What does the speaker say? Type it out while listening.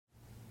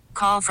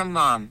Call from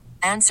mom.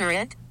 Answer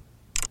it.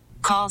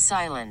 Call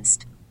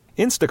silenced.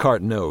 Instacart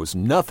knows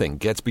nothing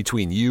gets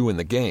between you and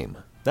the game.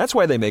 That's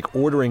why they make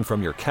ordering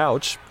from your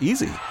couch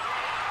easy.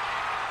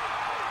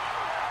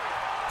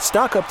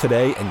 Stock up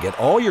today and get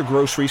all your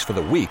groceries for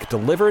the week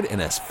delivered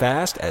in as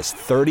fast as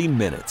 30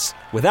 minutes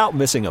without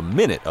missing a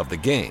minute of the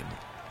game.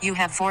 You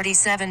have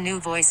 47 new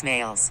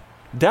voicemails.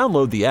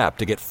 Download the app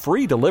to get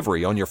free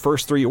delivery on your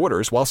first 3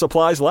 orders while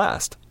supplies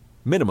last.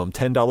 Minimum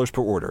 $10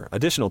 per order.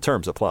 Additional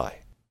terms apply.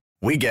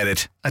 We get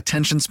it.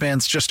 Attention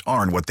spans just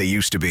aren't what they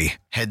used to be.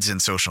 Heads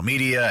in social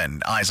media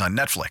and eyes on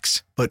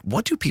Netflix. But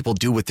what do people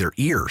do with their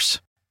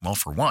ears? Well,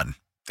 for one,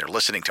 they're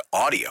listening to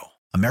audio.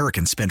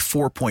 Americans spend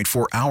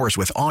 4.4 hours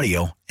with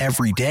audio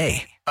every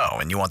day. Oh,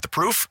 and you want the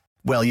proof?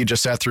 Well, you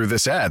just sat through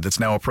this ad that's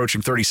now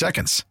approaching 30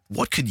 seconds.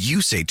 What could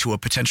you say to a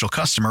potential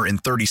customer in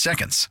 30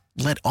 seconds?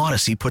 Let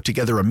Odyssey put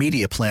together a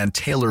media plan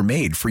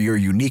tailor-made for your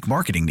unique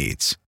marketing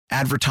needs.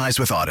 Advertise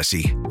with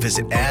Odyssey.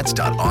 Visit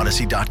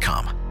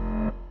ads.odyssey.com.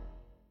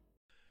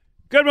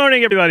 Good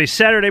morning, everybody.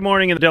 Saturday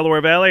morning in the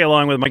Delaware Valley,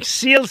 along with Mike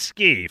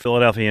Sealski,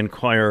 Philadelphia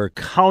Inquirer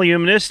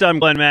columnist. I'm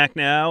Glenn Mack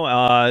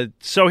now.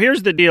 So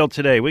here's the deal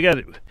today. We got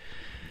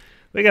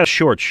a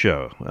short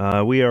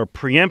show. We are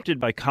preempted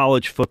by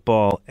college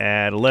football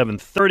at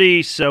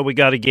 11:30, so we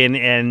got to get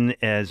in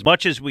as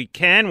much as we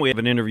can. We have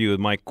an interview with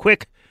Mike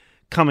Quick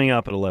coming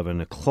up at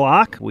 11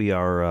 o'clock. We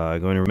are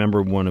going to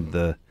remember one of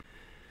the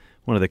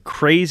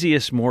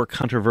craziest, more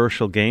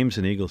controversial games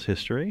in Eagles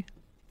history.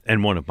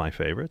 And one of my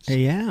favorites.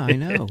 Yeah, I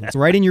know. It's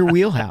right in your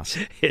wheelhouse.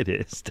 It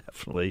is,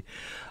 definitely.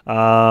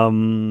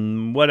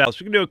 What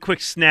else? We can do a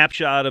quick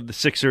snapshot of the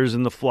Sixers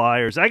and the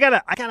Flyers. I got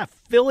a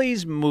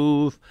Phillies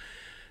move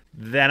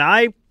that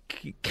I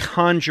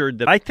conjured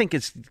that I think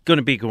it's going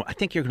to be – I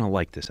think you're going to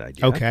like this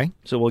idea. Okay.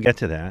 So we'll get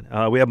to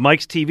that. We have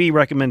Mike's TV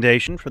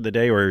recommendation for the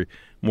day, or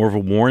more of a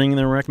warning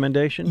than a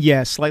recommendation?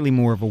 Yeah, slightly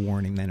more of a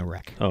warning than a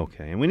rec.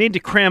 Okay. And we need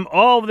to cram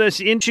all of this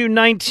into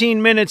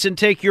 19 minutes and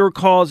take your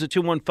calls at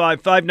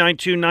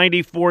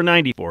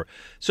 215-592-9494.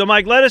 So,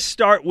 Mike, let us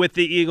start with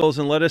the Eagles,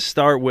 and let us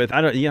start with I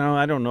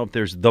don't know if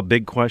there's the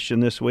big question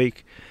this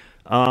week.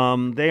 They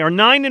are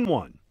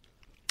 9-1,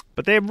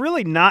 but they have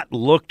really not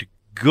looked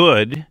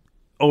good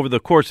over the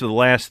course of the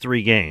last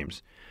 3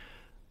 games.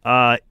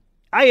 I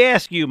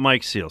ask you,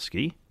 Mike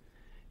Sealski,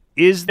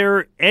 is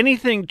there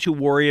anything to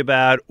worry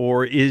about,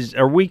 or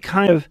are we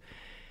kind of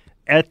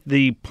at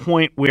the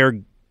point where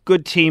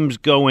good teams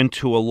go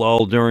into a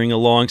lull during a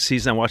long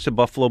season? I watched the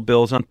Buffalo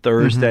Bills on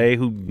Thursday,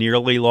 who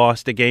nearly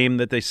lost a game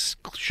that they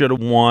should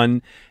have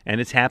won, and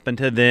it's happened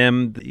to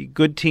them. The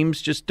good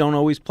teams just don't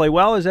always play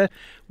well. Is that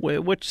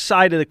which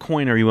side of the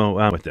coin are you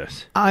on with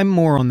this? I'm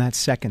more on that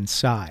second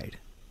side.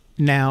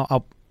 Now,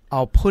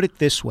 I'll put it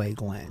this way,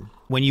 Glenn.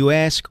 When you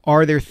ask,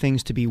 are there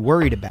things to be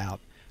worried about,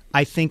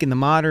 I think in the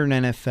modern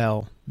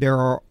NFL, there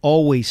are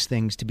always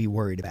things to be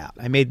worried about.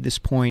 I made this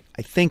point,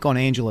 I think, on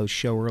Angelo's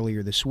show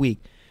earlier this week.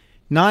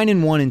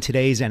 9-1 in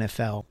today's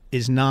NFL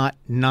is not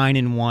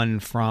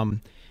 9-1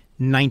 from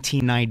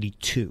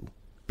 1992,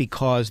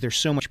 because there's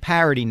so much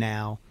parity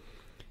now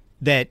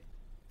that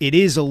it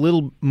is a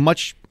little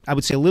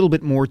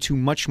bit more to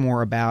much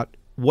more about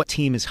what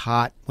team is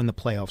hot when the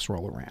playoffs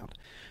roll around.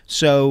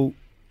 So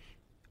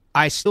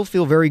I still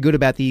feel very good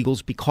about the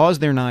Eagles because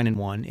they're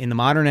 9-1. In the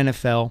modern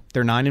NFL,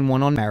 they're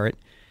 9-1 on merit.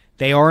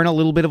 They are in a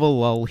little bit of a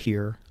lull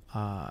here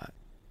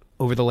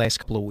over the last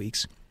couple of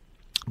weeks.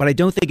 But I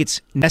don't think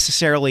it's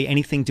necessarily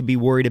anything to be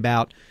worried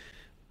about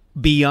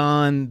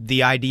beyond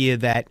the idea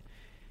that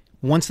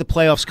once the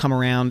playoffs come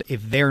around,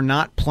 if they're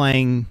not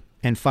playing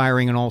and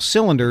firing on all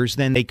cylinders,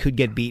 then they could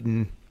get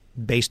beaten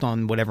based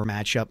on whatever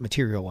matchup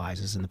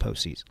materializes in the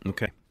postseason.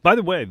 Okay. By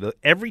the way,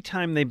 every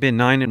time they've been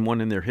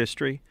 9-1 in their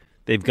history,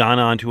 they've gone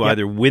on to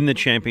either win the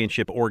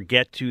championship or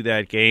get to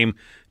that game.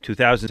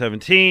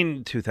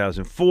 2017,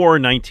 2004,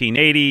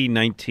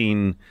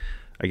 1980,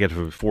 I get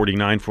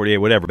 49, 48,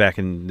 whatever, back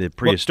in the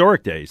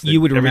prehistoric days.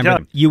 You would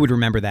remember. You would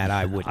remember that.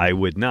 I wouldn't. I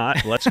would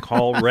not. Let's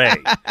call Ray.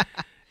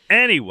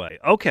 Anyway,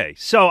 okay.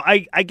 So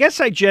I guess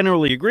I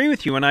generally agree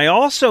with you, and I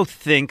also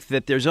think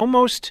that there's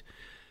almost.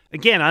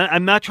 Again,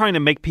 I'm not trying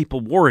to make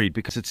people worried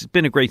because it's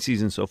been a great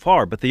season so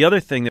far. But the other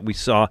thing that we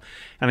saw,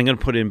 and I'm going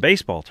to put it in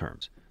baseball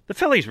terms, the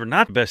Phillies were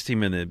not the best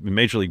team in the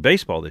Major League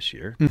Baseball this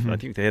year. I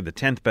think they had the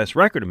 10th best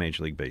record in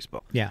Major League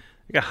Baseball. Yeah.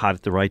 They got hot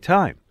at the right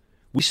time.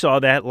 We saw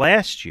that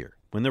last year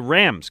when the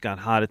Rams got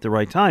hot at the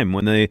right time,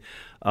 when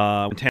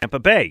Tampa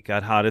Bay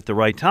got hot at the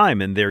right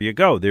time, and there you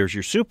go. There's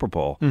your Super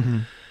Bowl.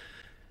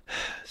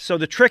 So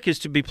the trick is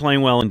to be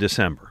playing well in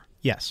December.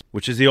 Yes.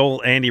 Which is the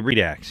old Andy Reid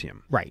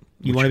axiom. Right.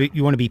 You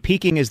want to be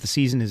peaking as the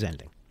season is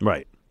ending.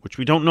 Right. Which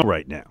we don't know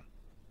right now.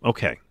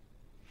 Okay.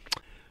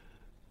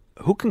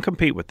 Who can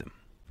compete with them?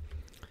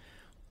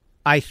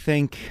 I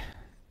think,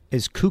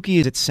 as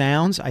kooky as it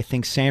sounds, I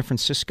think San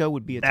Francisco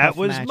would be a tough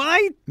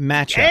my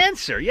matchup.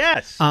 Answer,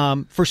 yes.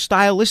 For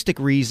stylistic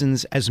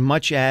reasons as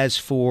much as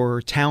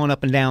for talent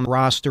up and down the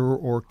roster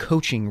or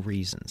coaching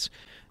reasons.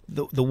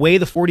 The way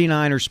the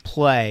 49ers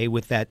play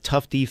with that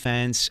tough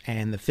defense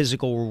and the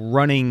physical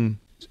running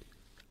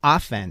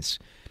offense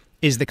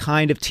is the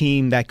kind of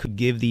team that could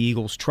give the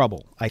Eagles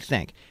trouble, I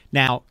think.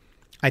 Now,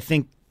 I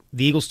think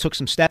the Eagles took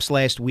some steps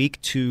last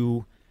week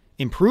to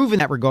improve in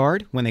that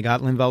regard when they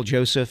got Linval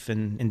Joseph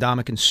and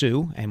Ndamukong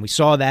Suh, and we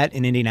saw that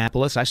in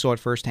Indianapolis. I saw it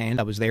firsthand.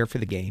 I was there for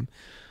the game.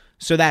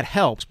 So that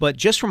helps. But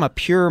just from a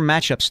pure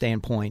matchup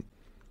standpoint,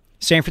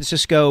 San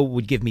Francisco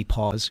would give me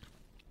pause.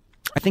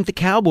 I think the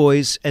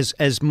Cowboys,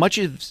 as much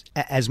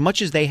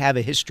as they have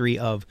a history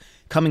of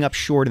coming up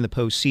short in the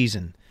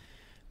postseason,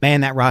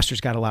 man, that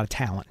roster's got a lot of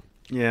talent.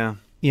 Yeah.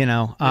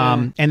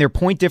 And their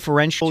point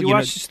differential. Did you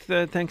watch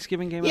the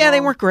Thanksgiving game? Yeah, they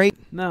weren't great.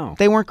 No,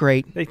 they weren't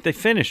great. They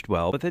finished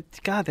well, but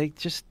they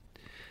just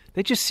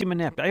seem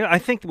inept. I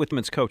think with them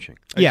it's coaching.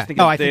 I think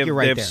you're right.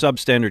 They have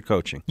substandard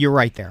coaching. You're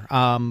right there.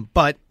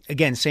 But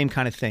again, same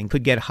kind of thing.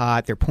 Could get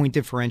hot. Their point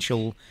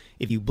differential,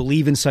 if you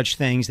believe in such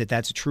things,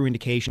 that's a true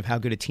indication of how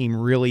good a team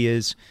really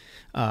is.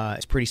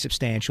 It's pretty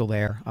substantial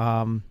there.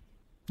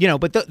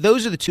 But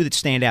those are the two that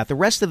stand out. The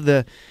rest of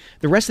the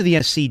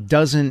NFC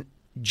doesn't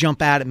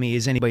jump out at me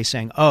as anybody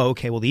saying, "Oh,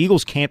 okay, well the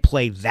Eagles can't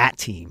play that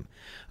team."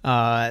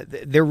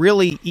 They're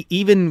really,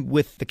 even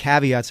with the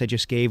caveats I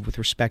just gave with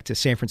respect to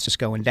San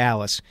Francisco and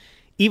Dallas,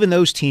 even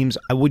those teams,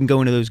 I wouldn't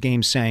go into those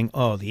games saying,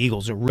 "Oh, the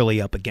Eagles are really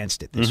up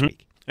against it this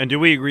week." And do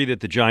we agree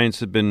that the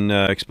Giants have been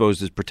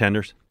exposed as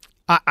pretenders?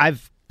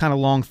 I've kind of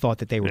long thought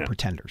that they were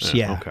pretenders.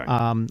 Yeah. Okay.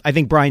 I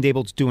think Brian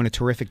Daboll's doing a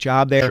terrific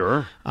job there.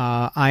 Sure.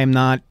 I am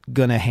not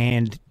going to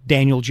hand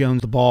Daniel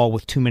Jones the ball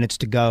with 2 minutes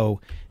to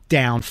go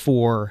down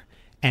 4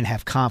 and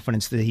have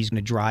confidence that he's going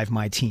to drive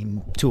my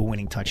team to a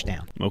winning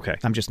touchdown. Okay.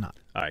 I'm just not.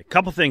 All right.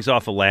 Couple things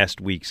off of last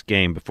week's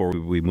game before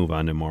we move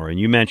on tomorrow. And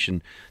you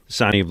mentioned the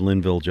signing of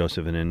Linval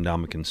Joseph and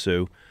Ndamukong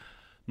Suh.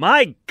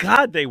 My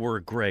God, they were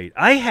great.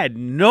 I had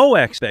no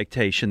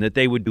expectation that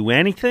they would do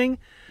anything.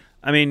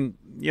 I mean,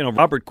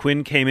 Robert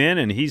Quinn came in,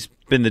 and he's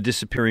been the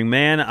disappearing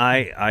man.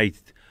 I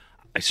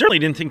certainly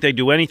didn't think they'd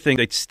do anything.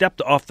 They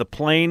stepped off the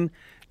plane,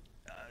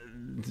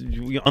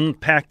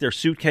 unpacked their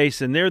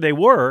suitcase, and there they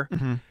were.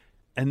 Mm-hmm.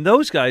 And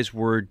those guys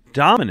were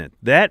dominant.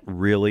 That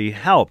really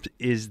helped.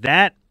 Is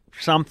that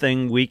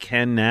something we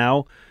can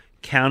now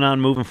count on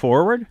moving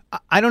forward?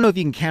 I don't know if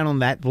you can count on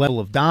that level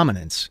of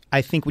dominance.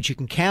 I think what you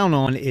can count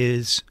on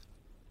is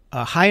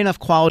a high enough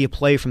quality of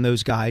play from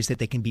those guys that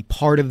they can be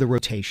part of the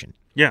rotation.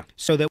 Yeah.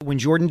 So that when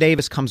Jordan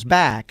Davis comes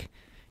back,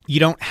 you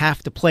don't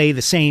have to play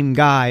the same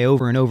guy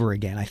over and over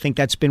again. I think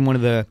that's been one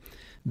of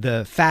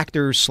the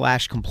factors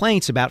 /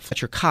 complaints about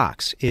Fletcher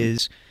Cox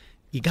is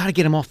you got to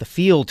get him off the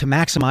field to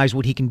maximize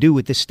what he can do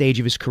at this stage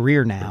of his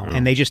career now,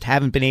 and they just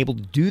haven't been able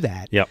to do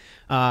that. Yep.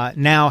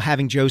 Now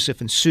having Joseph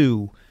and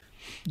Suh,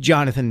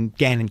 Jonathan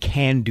Gannon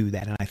can do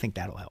that, and I think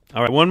that'll help.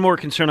 All right, one more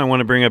concern I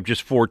want to bring up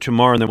just for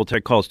tomorrow, and then we'll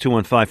take calls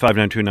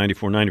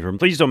 215-592-9494.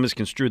 Please don't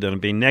misconstrue that I'm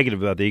being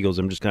negative about the Eagles.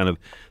 I'm just kind of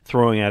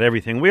throwing out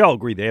everything. We all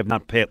agree they have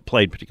not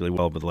played particularly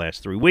well over the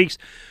last 3 weeks.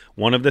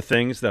 One of the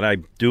things that I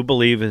do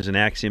believe is an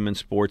axiom in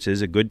sports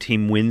is a good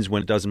team wins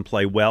when it doesn't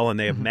play well, and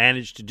they have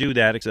managed to do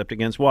that except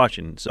against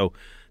Washington. So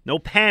no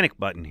panic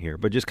button here,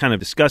 but just kind of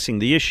discussing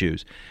the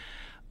issues.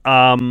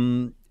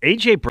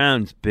 A.J.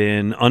 Brown's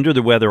been under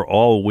the weather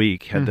all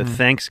week, had the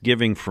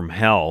Thanksgiving from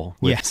hell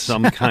with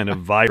some kind of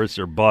virus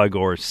or bug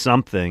or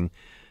something.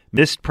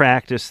 Missed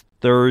practice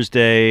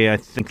Thursday, I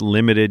think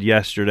limited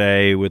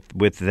yesterday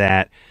with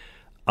that.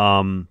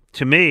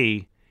 To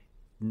me,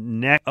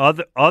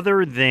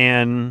 other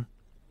than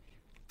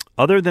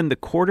the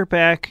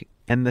quarterback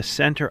and the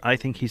center, I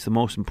think he's the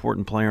most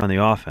important player on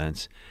the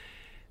offense,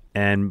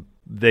 and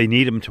they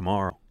need him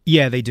tomorrow.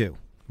 Yeah, they do.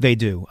 They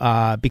do.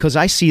 Because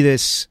I see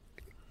this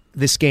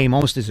game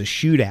almost as a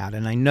shootout,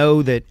 and I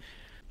know that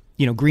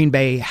Green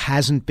Bay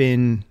hasn't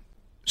been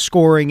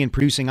scoring and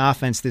producing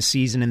offense this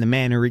season in the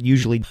manner it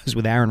usually does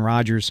with Aaron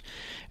Rodgers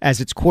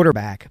as its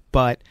quarterback,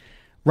 but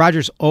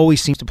Rodgers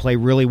always seems to play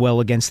really well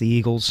against the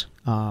Eagles.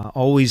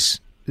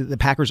 The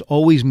Packers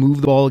always move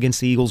the ball against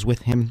the Eagles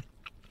with him,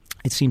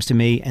 it seems to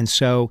me, and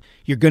so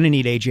you're going to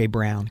need A.J.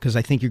 Brown because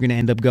I think you're going to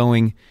end up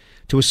going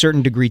to a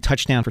certain degree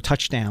touchdown for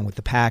touchdown with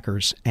the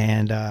Packers,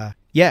 and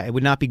it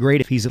would not be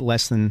great if he's at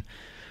less than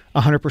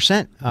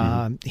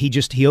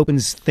 100%. He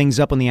opens things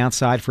up on the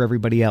outside for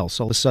everybody else.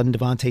 All of a sudden,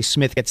 Devontae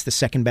Smith gets the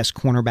second best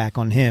cornerback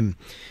on him,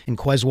 and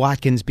Quez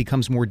Watkins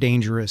becomes more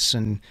dangerous,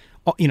 and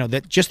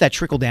that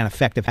trickle down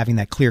effect of having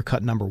that clear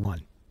cut number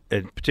one.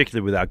 And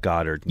particularly without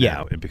Goddard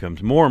now, it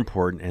becomes more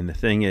important. And the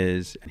thing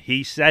is, and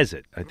he says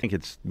it, I think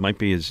might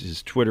be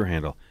his Twitter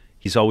handle,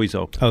 he's always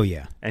open. Oh,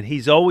 yeah. And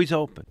he's always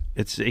open.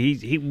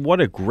 What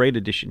a great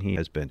addition he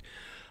has been.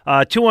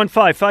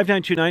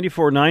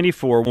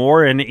 215-592-9494.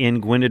 Warren in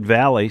Gwinnett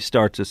Valley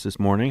starts us this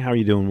morning. How are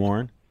you doing,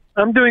 Warren?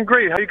 I'm doing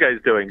great. How are you guys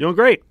doing? Doing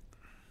great.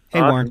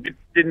 Hey, Warren.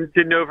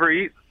 Didn't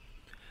overeat?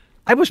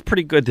 I was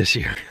pretty good this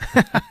year.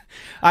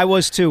 I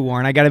was too,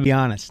 Warren. I got to be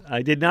honest.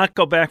 I did not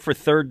go back for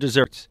third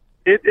desserts.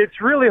 It's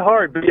really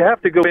hard, but you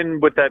have to go in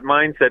with that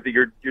mindset that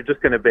you're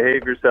just going to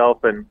behave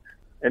yourself and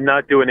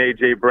not do an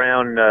A.J.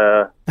 Brown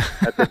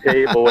at the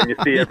table when you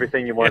see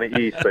everything you want to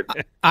eat. But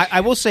I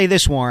will say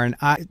this, Warren.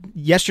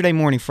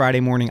 Friday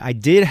morning, I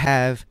did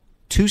have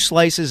 2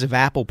 slices of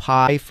apple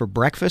pie for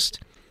breakfast,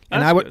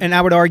 And That's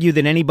I would argue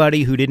that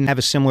anybody who didn't have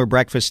a similar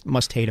breakfast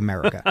must hate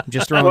America. I'm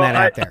just throwing that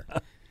out there.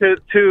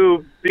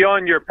 To be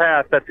on your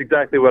path, that's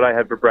exactly what I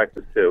had for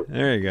breakfast too.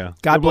 There you go.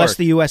 God Good bless work.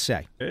 the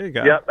USA. There you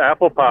go. Yep,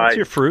 apple pie. That's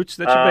your fruits.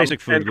 That's your basic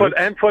food.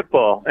 And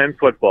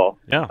football.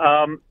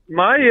 Yeah.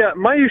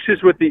 My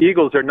issues with the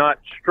Eagles are not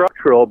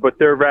structural, but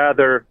they're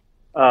rather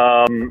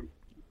the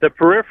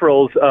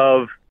peripherals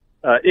of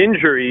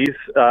injuries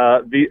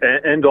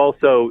and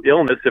also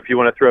illness. If you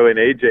want to throw in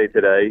AJ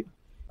today,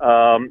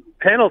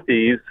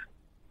 penalties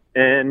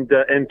and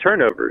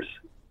turnovers.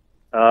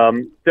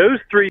 Those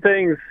three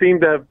things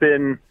seem to have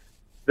been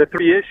the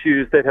three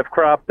issues that have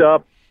cropped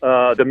up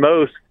the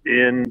most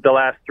in the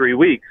last 3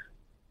 weeks.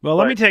 Well,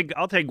 I'll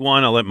take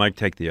one. I'll let Mike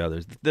take the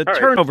others. The All right.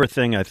 turnover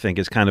thing, I think,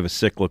 is kind of a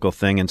cyclical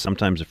thing and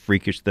sometimes a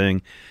freakish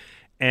thing.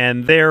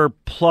 And their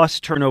plus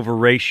turnover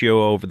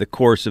ratio over the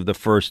course of the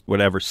first,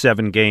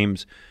 7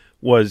 games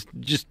was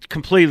just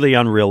completely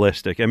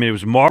unrealistic. I mean, it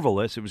was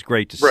marvelous. It was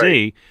great to Right.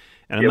 see.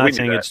 And I'm Yeah, we not knew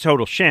saying that. it's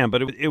total sham,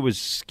 but it was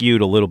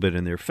skewed a little bit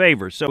in their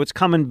favor. So it's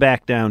coming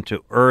back down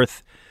to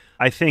earth.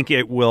 I think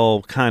it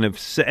will kind of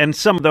 – and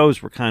some of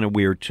those were kind of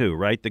weird too,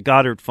 right? The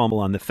Goddard fumble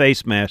on the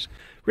face mask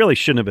really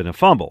shouldn't have been a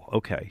fumble.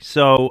 Okay,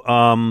 so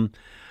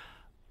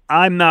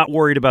I'm not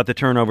worried about the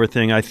turnover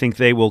thing. I think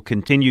they will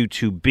continue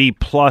to be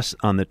plus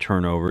on the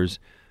turnovers.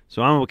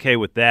 So I'm okay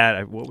with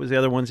that. What was the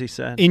other ones he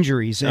said?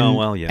 Injuries.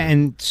 And, yeah.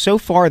 And so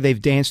far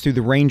they've danced through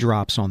the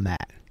raindrops on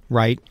that,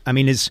 right? I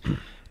mean,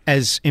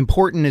 as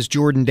important as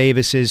Jordan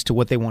Davis is to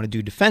what they want to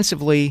do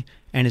defensively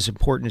and as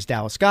important as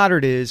Dallas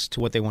Goedert is to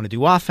what they want to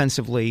do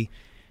offensively,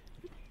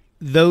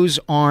 those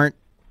aren't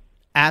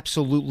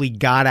absolutely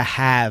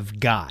gotta-have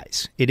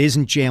guys. It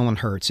isn't Jalen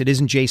Hurts. It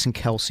isn't Jason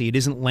Kelsey. It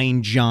isn't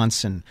Lane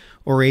Johnson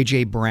or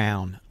A.J.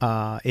 Brown.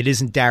 It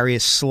isn't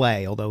Darius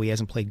Slay, although he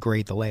hasn't played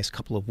great the last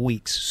couple of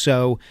weeks.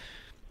 So,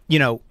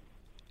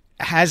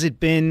 has it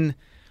been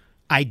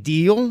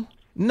ideal?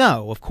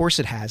 No, of course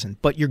it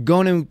hasn't. But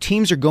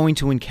teams are going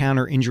to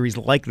encounter injuries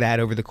like that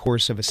over the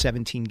course of a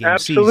 17-game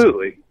season.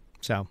 Absolutely.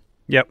 So,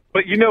 Yep.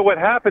 But what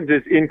happens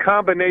is in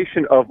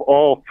combination of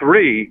all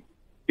three,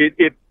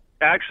 it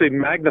actually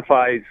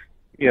magnifies,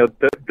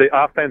 the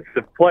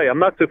offensive play. I'm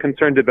not so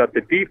concerned about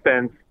the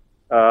defense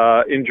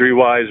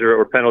injury-wise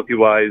or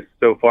penalty-wise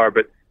so far,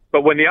 but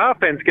when the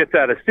offense gets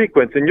out of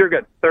sequence and you're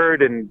got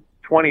 3rd and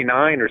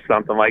 29 or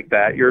something like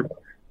that, you're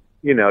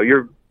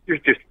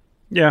just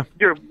Yeah.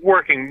 you're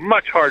working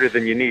much harder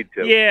than you need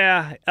to.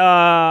 Yeah.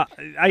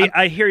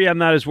 I hear you. I'm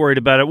not as worried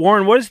about it.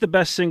 Warren, what is the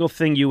best single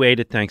thing you ate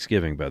at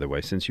Thanksgiving, by the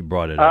way, since you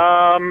brought it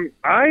up?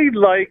 I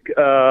like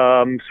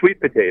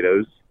sweet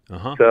potatoes.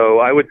 Uh-huh. So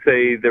I would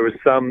say there was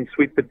some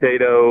sweet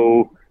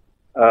potato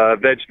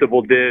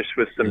vegetable dish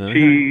with some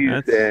cheese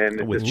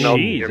and with it just melts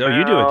in cheese. your Oh,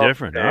 you do it mouth,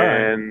 different. All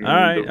and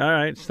right. All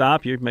right.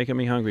 Stop. You're making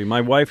me hungry.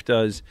 My wife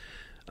does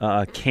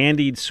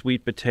candied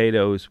sweet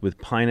potatoes with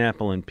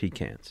pineapple and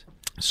pecans.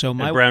 So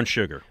And brown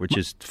sugar, which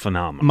is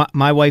phenomenal.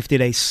 my wife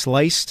did a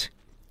sliced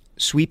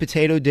sweet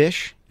potato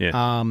dish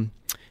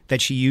that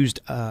she used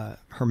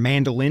her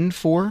mandolin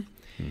for,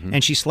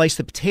 and she sliced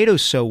the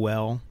potatoes so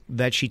well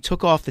that she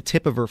took off the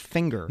tip of her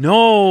finger.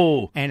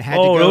 No, And had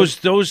to go-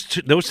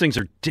 those things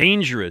are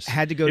dangerous.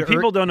 Had to go If to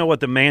people don't know what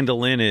the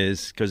mandolin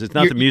is because it's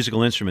not the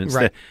musical instrument. It's,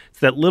 right. it's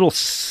that little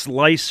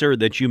slicer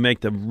that you make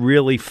the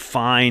really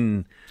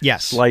fine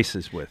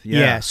slices with.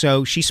 Yeah.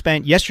 So she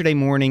spent yesterday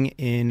morning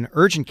in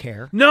urgent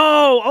care.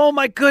 No, oh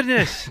my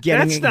goodness,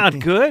 that's not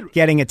good.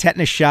 Getting a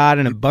tetanus shot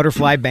and a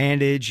butterfly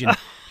bandage.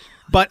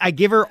 But I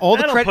give her all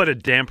the That'll credit. put a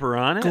damper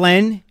on it.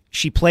 Glenn,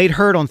 she played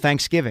hurt on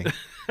Thanksgiving.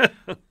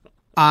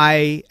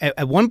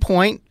 At one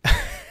point,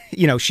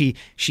 she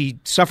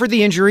suffered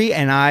the injury,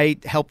 and I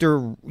helped her,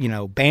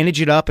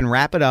 bandage it up and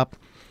wrap it up.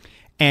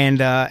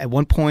 And at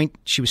one point,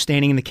 she was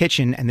standing in the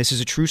kitchen, and this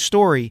is a true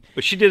story.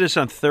 But she did this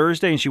on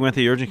Thursday, and she went to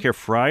the urgent care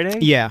Friday?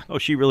 Yeah. Oh,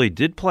 she really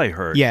did play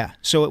hurt. Yeah.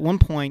 So at one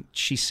point,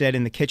 she said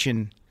in the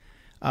kitchen,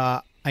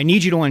 "I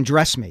need you to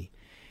undress me."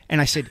 And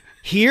I said,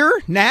 "Here?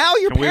 Now?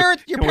 Your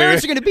parents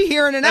are going to be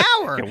here in an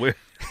hour."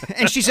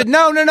 And she said,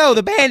 "No,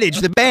 the bandage.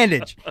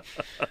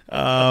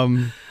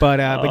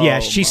 But yeah,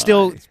 she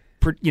still,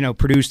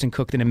 produced and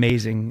cooked an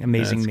amazing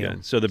That's meal.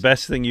 good. So the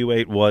best thing you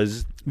ate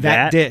was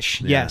That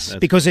dish, Yeah, yes, that's-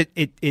 because it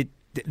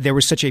there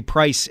was such a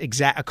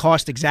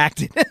cost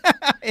exacted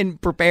in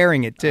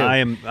preparing it too.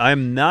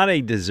 I'm not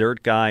a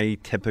dessert guy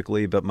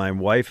typically, but my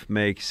wife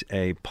makes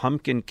a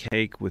pumpkin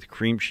cake with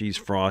cream cheese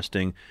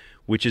frosting,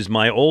 which is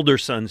my older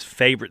son's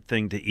favorite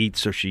thing to eat.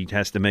 So she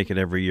has to make it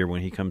every year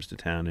when he comes to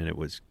town, and it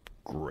was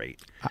great.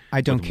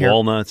 I don't With care.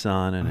 walnuts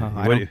on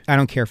it. I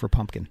don't care for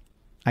pumpkin.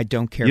 I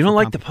don't care. You don't for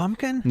like the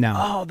pumpkin? pumpkin? No.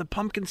 Oh, the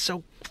pumpkin's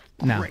so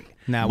No, great.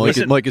 no.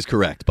 Mike is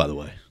correct, by the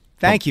way.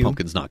 Thank you.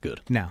 Pumpkin's not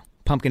good. No,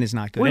 pumpkin is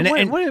not good. What And-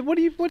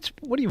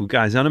 are you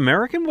guys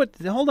un-American?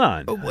 Hold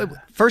on.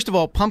 First of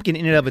all, pumpkin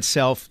in and of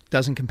itself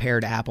doesn't compare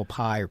to apple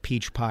pie or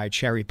peach pie,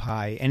 cherry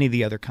pie, any of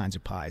the other kinds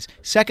of pies.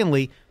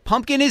 Secondly,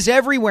 pumpkin is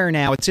everywhere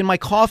now. It's in my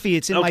coffee.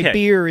 It's in my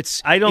beer.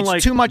 It's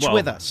too much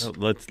with us.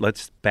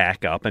 Let's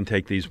back up and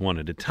take these one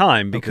at a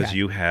time because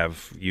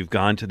you've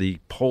gone to the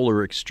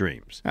polar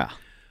extremes. Ah.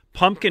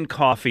 Pumpkin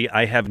coffee,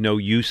 I have no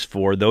use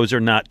for. Those are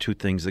not two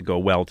things that go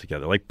well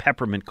together. Like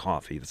peppermint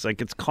coffee. It's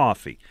like it's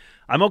coffee.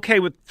 I'm okay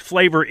with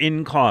flavor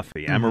in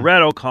coffee.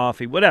 Amaretto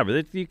coffee,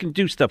 whatever. You can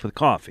do stuff with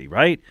coffee,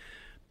 right?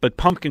 But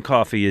pumpkin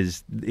coffee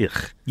is,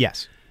 ugh.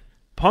 Yes.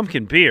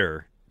 Pumpkin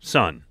beer,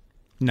 son.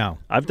 No.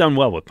 I've done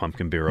well with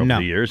pumpkin beer over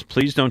the years.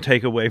 Please don't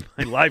take away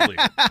my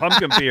livelihood.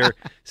 Pumpkin beer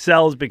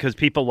sells because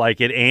people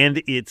like it,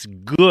 and it's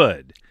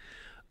good.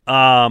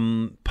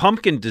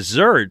 Pumpkin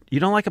dessert. You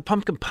don't like a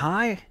pumpkin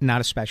pie?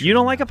 Not especially. You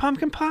don't like a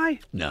pumpkin pie?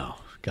 No.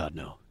 God,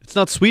 no. It's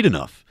not sweet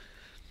enough.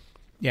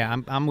 Yeah,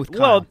 I'm with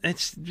Kyle. Well,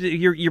 it's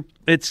you're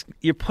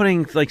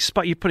putting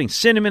you're putting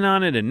cinnamon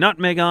on it and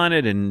nutmeg on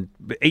it and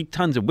 8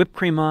 tons of whipped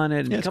cream on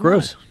it. Yeah, it's Come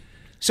gross. on.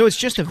 So it's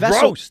just a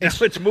vessel. Gross. Now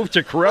it's moved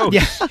to gross.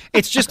 Yeah,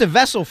 it's just a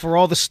vessel for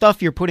all the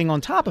stuff you're putting on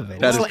top of it.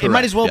 That is It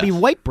might as well correct, be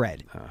yes. white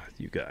bread.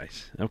 You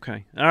guys.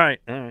 Okay. All right.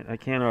 I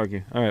can't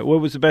argue. All right. What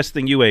was the best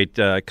thing you ate,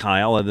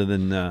 Kyle, other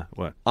than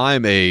what?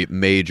 I'm a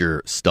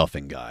major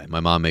stuffing guy.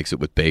 My mom makes it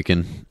with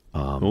bacon.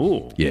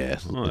 Ooh. Yeah.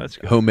 Oh, that's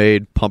good.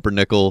 Homemade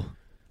pumpernickel,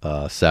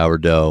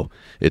 sourdough.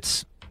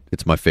 It's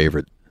my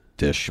favorite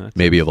dish,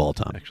 maybe of all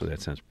time. Actually,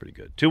 that sounds pretty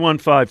good.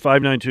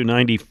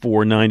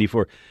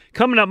 215-592-9494.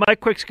 Coming up,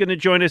 Mike Quick's going to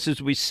join us,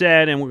 as we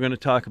said, and we're going to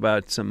talk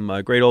about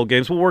some great old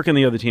games. We'll work on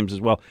the other teams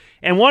as well.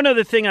 And one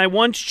other thing I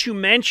want to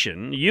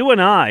mention, you and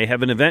I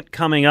have an event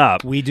coming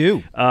up. We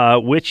do.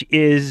 Which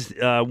is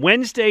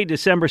Wednesday,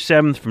 December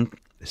 7th from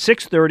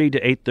 6:30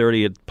 to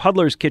 8:30 at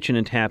Puddler's Kitchen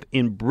and Tap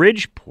in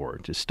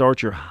Bridgeport to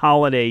start your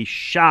holiday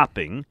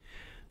shopping.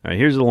 All right,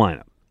 here's the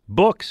lineup.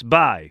 Books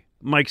by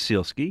Mike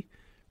Sealski,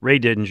 Ray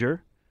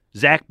Didinger,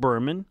 Zach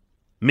Berman,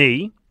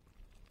 me,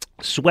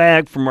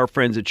 swag from our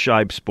friends at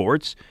Shibe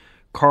Sports,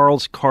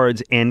 Carl's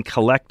Cards and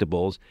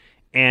Collectibles,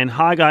 and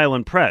Hog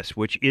Island Press,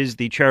 which is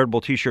the charitable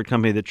T-shirt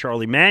company that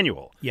Charlie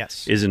Manuel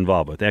is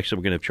involved with. Actually,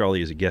 we're going to have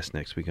Charlie as a guest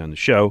next week on the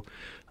show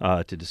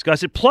to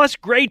discuss it, plus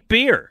great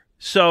beer.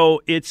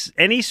 So it's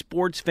any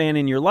sports fan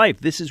in your life,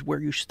 this is where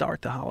you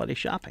start the holiday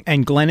shopping.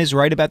 And Glenn is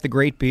right about the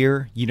great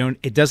beer.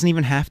 It doesn't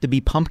even have to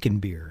be pumpkin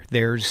beer.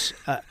 There's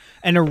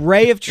an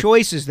array of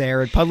choices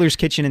there at Puddler's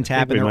Kitchen and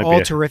Tap, and they're all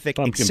terrific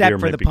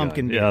except for the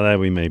pumpkin beer. Yeah,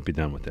 we may be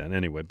done with that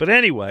anyway. But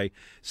anyway,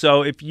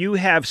 so if you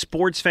have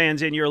sports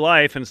fans in your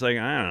life and it's like,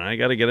 I don't know, I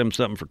got to get them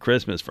something for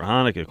Christmas, for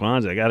Hanukkah,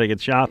 Kwanzaa, I got to get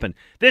shopping.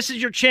 This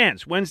is your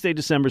chance. Wednesday,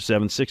 December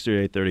 7th,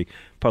 6:30 to 8:30,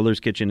 Puddler's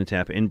Kitchen and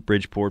Tap in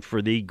Bridgeport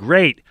for the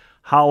great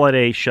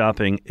holiday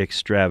shopping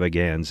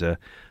extravaganza.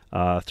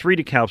 3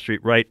 DeKalb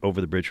Street, right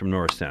over the bridge from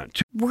Norristown.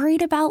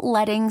 Worried about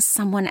letting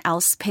someone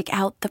else pick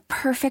out the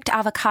perfect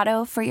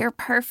avocado for your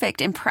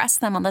perfect impress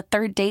them on the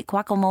third date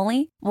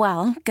guacamole?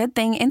 Well, good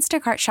thing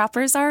Instacart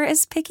shoppers are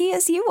as picky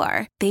as you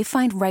are. They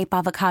find ripe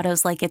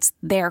avocados like it's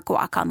their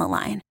guac on the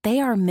line. They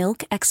are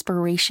milk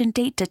expiration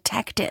date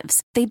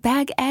detectives. They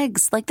bag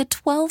eggs like the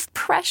 12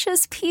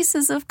 precious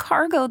pieces of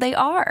cargo they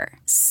are.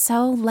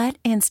 So let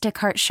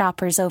Instacart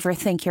shoppers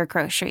overthink your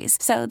groceries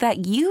so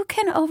that you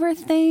can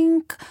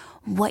overthink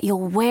what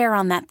you'll wear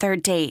on that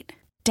third date.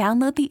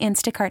 Download the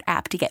Instacart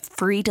app to get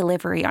free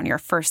delivery on your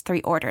first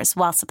 3 orders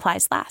while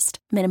supplies last.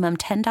 Minimum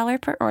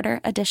 $10 per order.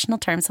 Additional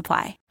terms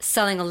apply.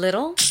 Selling a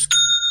little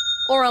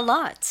or a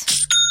lot?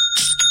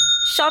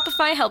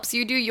 Shopify helps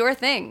you do your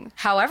thing,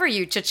 however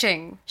you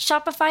cha-ching.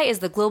 Shopify is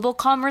the global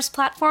commerce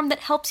platform that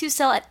helps you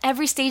sell at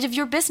every stage of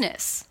your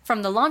business.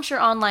 From the launch your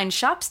online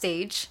shop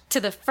stage,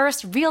 to the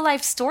first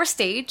real-life store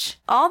stage,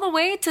 all the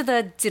way to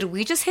the did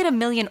we just hit 1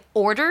 million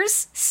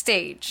orders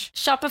stage.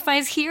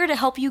 Shopify's here to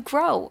help you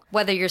grow.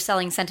 Whether you're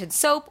selling scented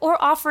soap or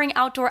offering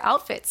outdoor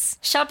outfits,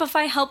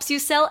 Shopify helps you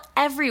sell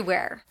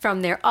everywhere.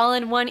 From their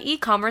all-in-one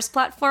e-commerce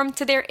platform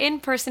to their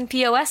in-person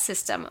POS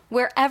system,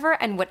 wherever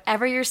and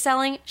whatever you're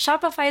selling,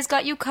 Shopify's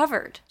got you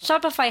covered.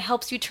 Shopify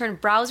helps you turn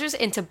browsers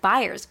into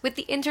buyers with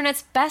the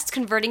internet's best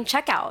converting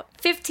checkout.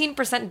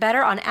 15%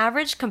 better on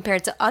average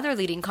compared to other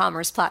leading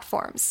commerce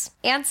platforms.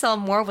 And sell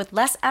more with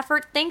less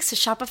effort thanks to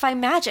Shopify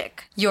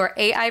Magic, your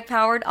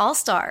AI-powered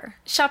all-star.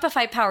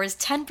 Shopify powers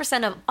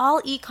 10% of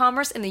all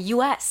e-commerce in the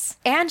U.S.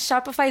 And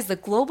Shopify is the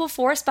global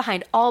force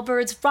behind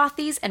Allbirds,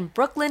 Rothy's, and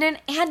Brooklinen,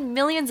 and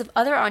millions of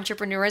other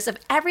entrepreneurs of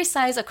every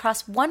size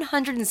across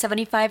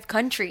 175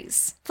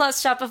 countries.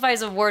 Plus,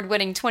 Shopify's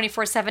award-winning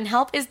 24/7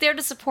 help is there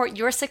to support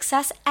your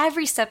success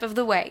every step of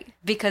the way.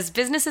 Because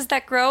businesses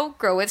that grow,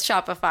 grow with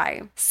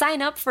Shopify.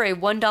 Sign up for a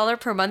 $1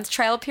 per month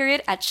trial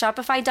period at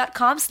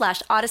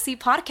shopify.com/Odyssey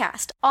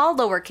Podcast, all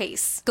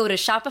lowercase. Go to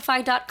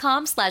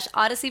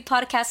shopify.com/Odyssey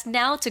Podcast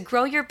now to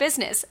grow your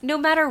business, no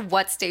matter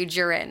what stage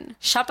you're in.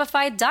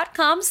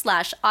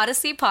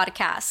 Shopify.com/Odyssey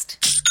Podcast.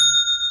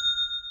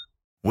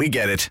 We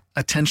get it.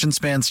 Attention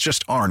spans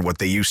just aren't what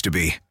they used to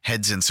be.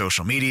 Heads in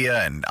social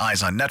media and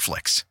eyes on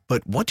Netflix.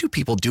 But what do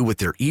people do with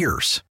their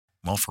ears?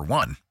 Well, for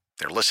one,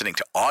 they're listening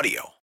to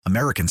audio.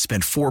 Americans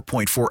spend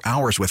 4.4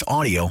 hours with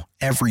audio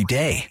every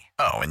day.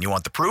 Oh, and you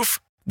want the proof?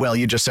 Well,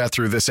 you just sat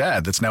through this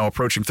ad that's now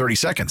approaching 30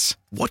 seconds.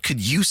 What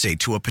could you say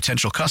to a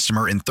potential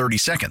customer in 30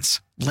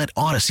 seconds? Let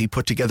Odyssey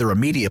put together a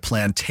media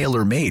plan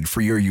tailor-made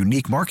for your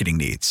unique marketing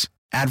needs.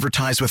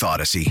 Advertise with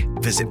Odyssey.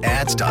 Visit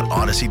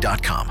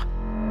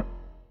ads.odyssey.com.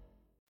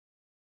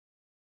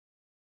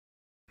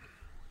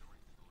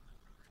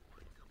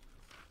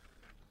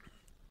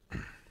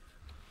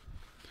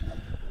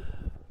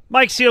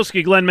 Mike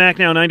Sealski, Glenn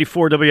Macnow,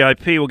 94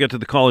 WIP. We'll get to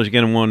the callers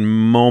again in one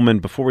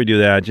moment. Before we do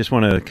that, I just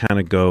want to kind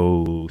of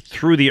go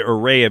through the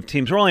array of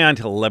teams. We're only on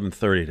till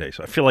 11:30 today,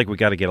 so I feel like we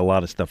got to get a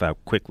lot of stuff out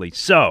quickly.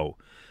 So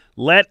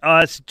let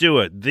us do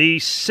it. The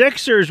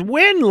Sixers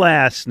win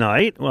last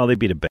night. Well, they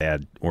beat a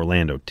bad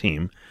Orlando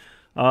team,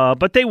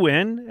 but they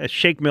win.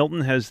 Shake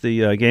Milton has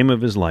the game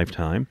of his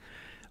lifetime.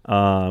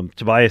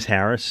 Tobias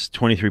Harris,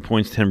 23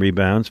 points, 10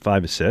 rebounds,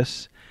 5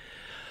 assists.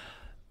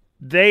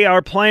 They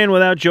are playing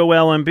without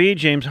Joel Embiid,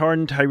 James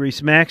Harden,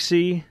 Tyrese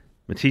Maxey,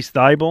 Matisse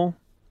Thybulle,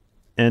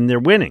 and they're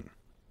winning.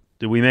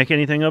 Did we make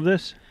anything of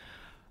this?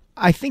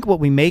 I think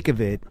what we make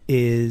of it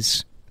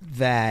is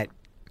that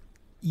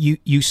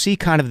you see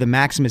kind of the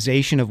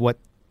maximization of what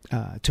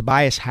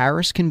Tobias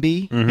Harris can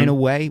be in a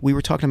way. We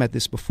were talking about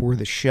this before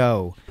the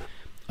show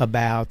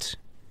about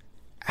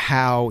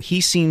how he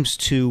seems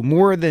to,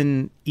 more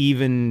than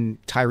even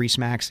Tyrese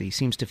Maxey,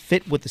 seems to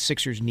fit what the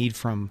Sixers need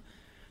from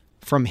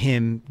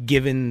him,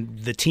 given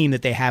the team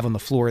that they have on the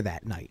floor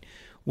that night.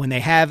 When they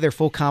have their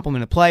full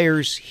complement of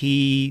players,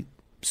 he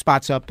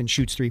spots up and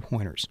shoots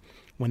three-pointers.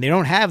 When they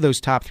don't have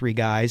those top three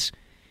guys,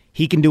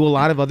 he can do a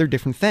lot of other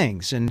different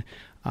things. And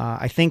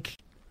I think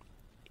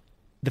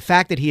the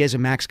fact that he has a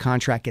max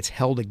contract gets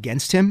held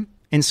against him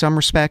in some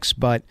respects,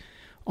 but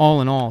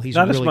all in all, he's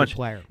a really good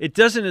player. It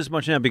doesn't as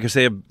much now because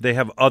they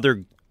have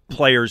other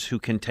players who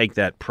can take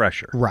that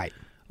pressure. Right.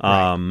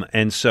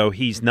 And so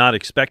he's not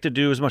expected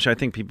to do as much. I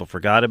think people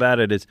forgot about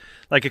it. It's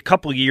like a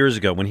couple of years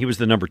ago when he was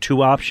the number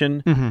 2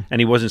 option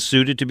and he wasn't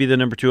suited to be the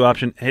number 2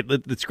 option.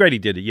 It's great he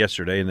did it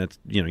yesterday, and that's,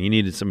 you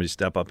needed somebody to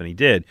step up, and he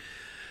did.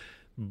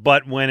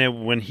 But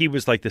when he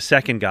was like the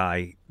second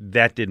guy,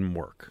 that didn't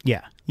work.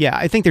 Yeah,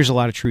 I think there's a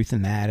lot of truth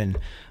in that, and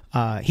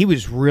he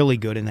was really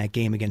good in that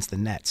game against the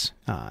Nets,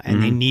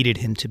 and they needed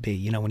him to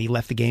be. When he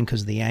left the game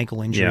because of the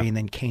ankle injury and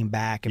then came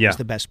back and was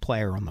the best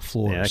player on the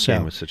floor. Yeah, that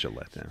game was such a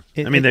letdown.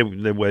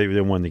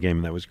 They won the game,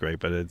 and that was great,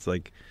 but it's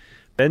like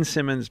Ben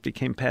Simmons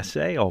became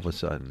passé all of a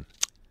sudden.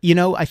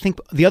 I think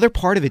the other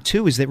part of it,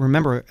 too, is that,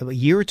 remember, a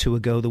year or two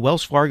ago, the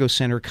Wells Fargo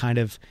Center kind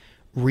of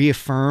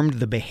reaffirmed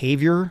the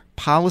behavior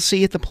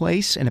policy at the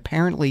place, and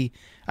apparently,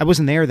 I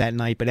wasn't there that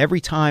night, but every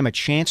time a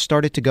chance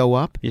started to go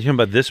up. You talking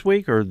about this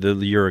week or the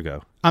year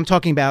ago? I'm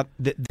talking about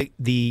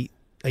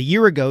a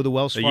year ago, the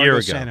Wells Fargo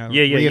Center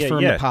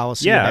reaffirmed the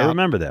policy. Yeah, I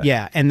remember that.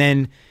 Yeah, and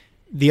then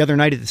the other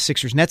night at the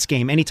Sixers-Nets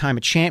game, anytime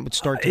a chant would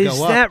start to go up, is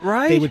that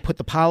right? They would put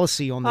the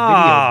policy on the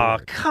video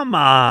board. Oh, come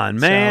on,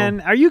 man.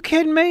 Are you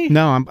kidding me?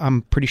 No,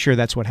 I'm pretty sure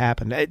that's what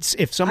happened.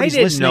 If somebody's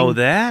listening know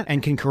that.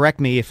 And can correct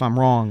me if I'm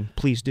wrong,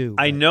 please do.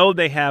 I know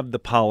they have the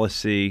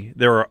policy.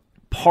 There are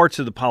parts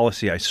of the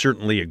policy I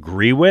certainly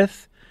agree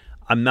with.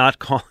 I'm not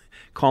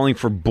calling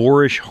for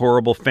boorish,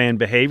 horrible fan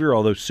behavior,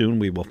 although soon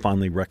we will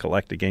finally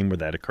recollect a game where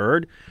that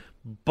occurred.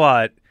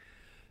 But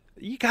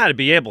you got to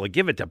be able to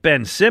give it to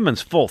Ben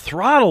Simmons full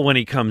throttle when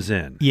he comes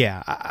in.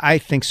 Yeah, I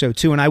think so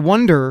too. And I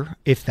wonder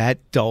if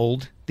that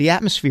dulled the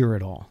atmosphere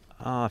at all.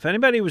 If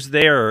anybody was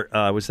there,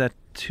 was that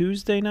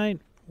Tuesday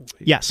night?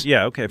 Yes.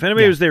 Yeah, okay. If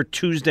anybody was there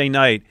Tuesday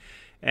night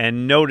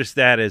and noticed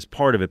that as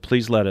part of it,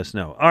 please let us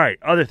know. All right,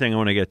 other thing I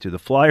want to get to. The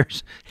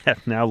Flyers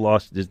have now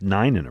lost just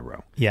 9 in a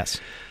row.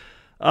 Yes.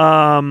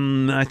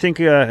 I think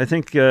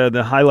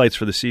the highlights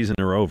for the season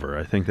are over.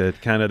 I think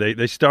that kind of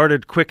they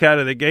started quick out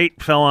of the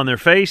gate, fell on their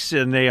face,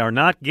 and they are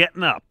not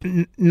getting up.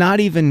 Not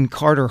even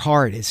Carter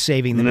Hart is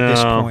saving them at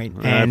this point.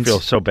 And I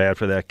feel so bad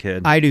for that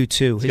kid. I do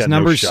too. His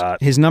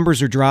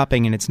numbers are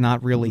dropping, and it's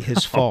not really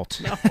his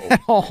fault at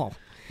all.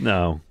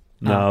 No,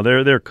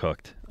 they're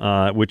cooked,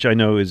 which I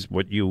know is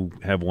what you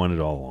have wanted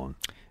all along.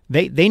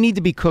 They need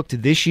to be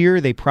cooked this year.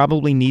 They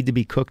probably need to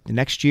be cooked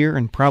next year,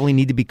 and probably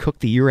need to be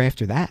cooked the year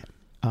after that.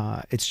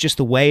 It's just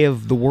the way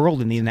of the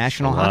world in the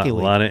National Hockey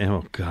League.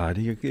 Oh, God.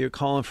 You're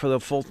calling for the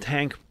full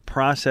tank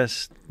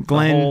process,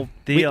 Glenn, the whole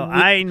deal.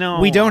 I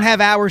know. We don't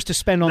have hours to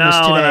spend on this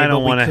today. I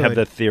don't want to have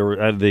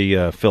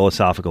the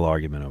philosophical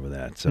argument over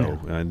that. So,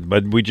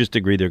 but we just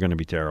agree they're going to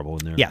be terrible.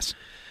 Yes.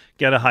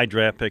 Get a high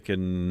draft pick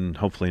and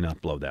hopefully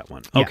not blow that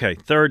one. Yeah. Okay,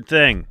 third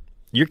thing.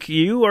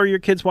 You or your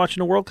kids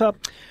watching the World Cup?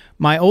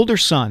 My older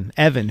son,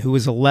 Evan, who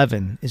is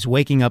 11, is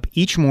waking up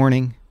each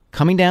morning,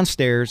 coming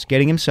downstairs,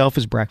 getting himself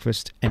his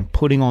breakfast, and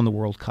putting on the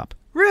World Cup.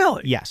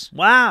 Really? Yes.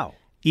 Wow.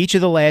 Each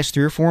of the last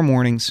 3 or 4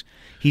 mornings,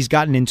 he's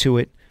gotten into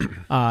it.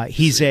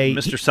 He's a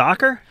Mr.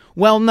 Soccer?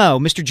 Well, no,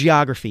 Mr.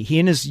 Geography. He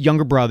and his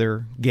younger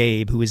brother,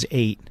 Gabe, who is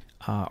 8,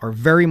 are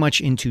very much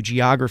into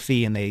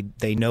geography, and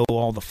they know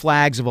all the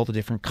flags of all the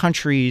different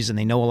countries, and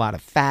they know a lot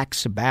of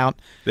facts about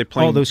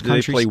all those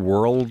countries. Do they play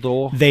World?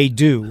 They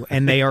do,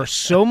 and they are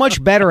so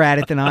much better at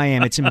it than I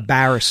am. It's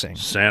embarrassing.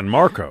 San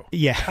Marco.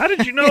 Yeah. How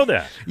did you know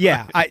that?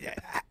 Yeah.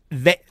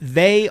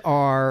 They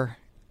are...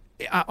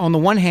 On the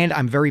one hand,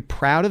 I'm very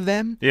proud of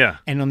them. Yeah.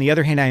 And on the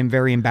other hand, I am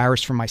very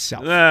embarrassed for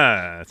myself.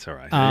 That's all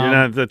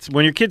right. That's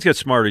when your kids get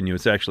smarter than you.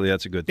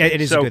 That's a good thing. It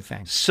is a good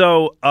thing.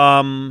 So,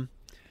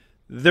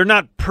 they're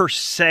not per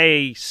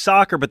se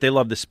soccer, but they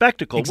love the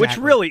spectacle, exactly.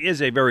 Which really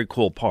is a very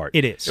cool part.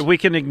 It is. We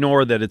can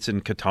ignore that it's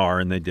in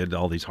Qatar and they did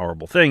all these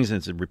horrible things and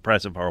it's a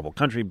repressive, horrible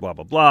country, blah,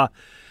 blah, blah.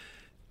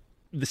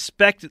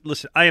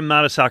 Listen, I am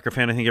not a soccer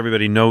fan. I think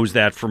everybody knows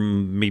that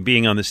from me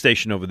being on the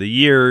station over the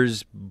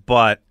years.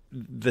 But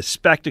the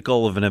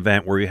spectacle of an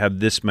event where you have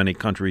this many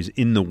countries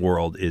in the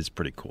world is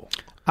pretty cool.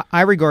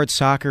 I regard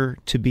soccer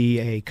to be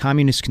a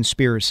communist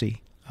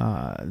conspiracy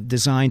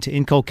designed to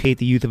inculcate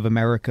the youth of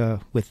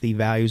America with the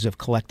values of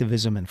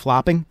collectivism and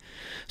flopping.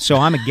 So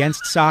I'm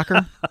against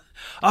soccer.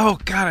 Oh,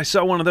 God, I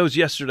saw one of those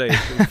yesterday.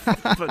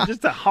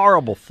 Just a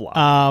horrible flop.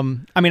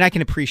 I mean, I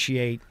can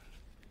appreciate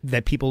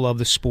that people love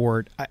the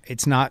sport.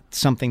 It's not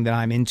something that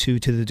I'm into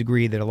to the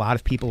degree that a lot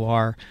of people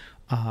are.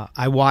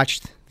 I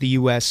watched the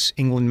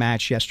U.S.-England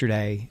match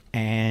yesterday,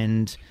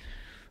 and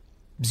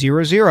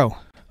 0-0.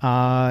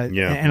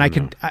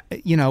 And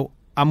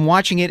I'm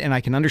watching it, and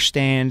I can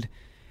understand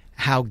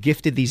how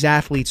gifted these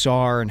athletes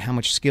are and how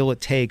much skill it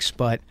takes,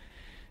 but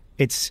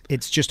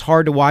it's just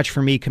hard to watch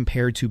for me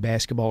compared to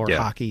basketball or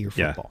hockey or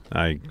football.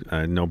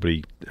 Yeah,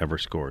 nobody ever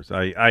scores.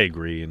 I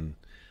agree, and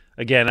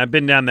again, I've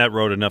been down that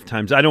road enough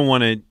times. I don't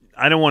want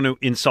to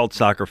insult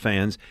soccer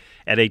fans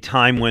at a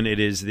time when it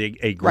is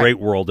a great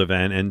world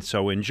event, and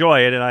so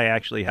enjoy it. And I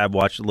actually have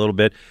watched a little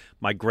bit.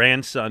 My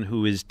grandson,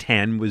 who is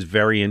 10, was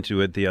very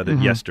into it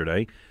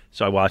yesterday,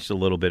 so I watched a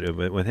little bit of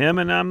it with him,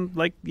 and I'm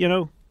like,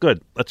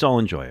 good. Let's all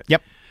enjoy it.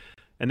 Yep.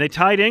 And they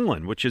tied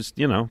England, which is,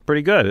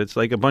 pretty good. It's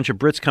like a bunch of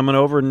Brits coming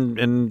over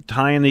and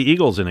tying the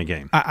Eagles in a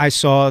game. I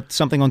saw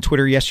something on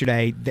Twitter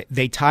yesterday.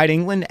 They tied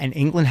England, and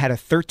England had a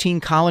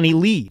 13-colony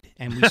lead,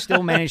 and we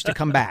still managed to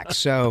come back.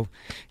 So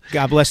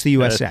God bless the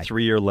USA.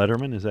 3-year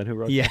Letterman, is that who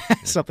wrote that? Yeah,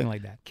 something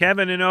like that.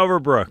 Kevin in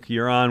Overbrook,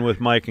 you're on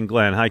with Mike and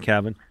Glenn. Hi,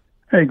 Kevin.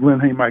 Hey,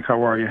 Glenn. Hey, Mike.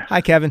 How are you? Hi,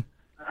 Kevin.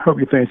 Hope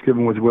your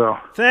Thanksgiving was well.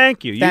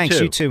 Thank you.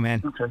 Thanks, you too,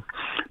 man. Okay.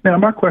 Now,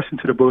 my question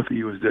to the both of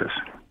you is this.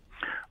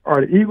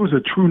 Are the Eagles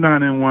a true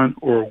 9-1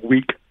 or a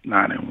weak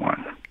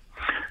 9-1?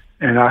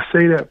 And I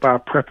say that by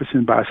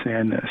prefacing by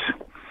saying this.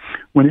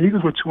 When the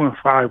Eagles were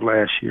 2-5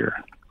 last year,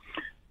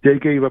 they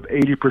gave up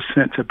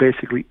 80% to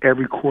basically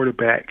every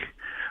quarterback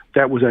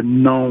that was a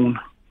known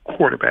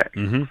quarterback.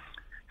 Mm-hmm.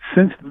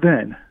 Since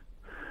then,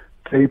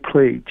 they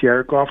played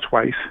Jared Goff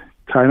twice,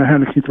 Tyler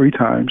Heineke 3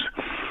 times.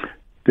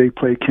 They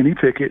played Kenny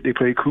Pickett. They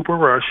played Cooper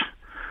Rush.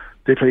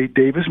 They played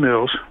Davis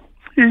Mills.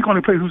 You're going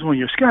to play who's on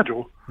your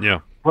schedule. Yeah.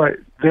 But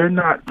they're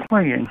not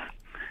playing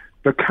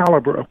the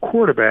caliber of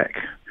quarterback.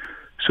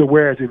 So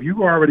whereas if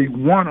you already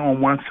won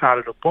on one side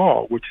of the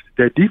ball, which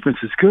their defense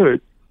is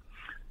good,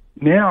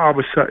 now all of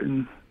a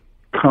sudden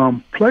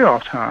come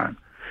playoff time,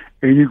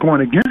 and you're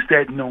going against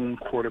that known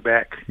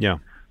quarterback. Yeah.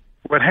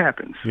 What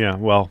happens? Yeah,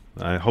 well,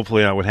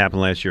 hopefully that would happen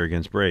last year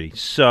against Brady.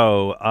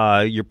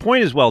 So your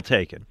point is well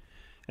taken,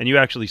 and you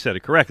actually said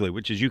it correctly,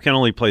 which is you can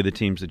only play the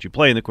teams that you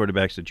play and the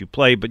quarterbacks that you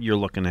play, but you're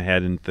looking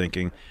ahead and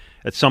thinking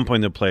at some point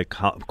they'll play a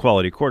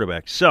quality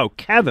quarterback. So,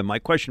 Kevin, my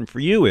question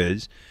for you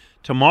is,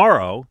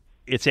 tomorrow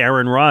it's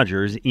Aaron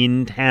Rodgers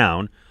in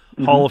town,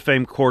 Hall of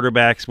Fame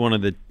quarterbacks, one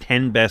of the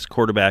 10 best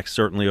quarterbacks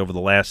certainly over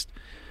the last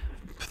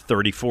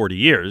 30, 40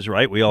 years,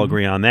 right? We all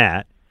agree on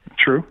that.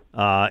 True.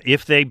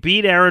 If they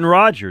beat Aaron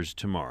Rodgers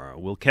tomorrow,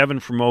 will Kevin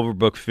from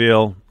Overbrook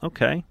feel,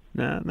 okay,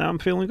 now I'm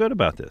feeling good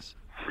about this?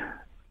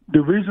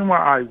 The reason why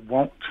I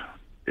won't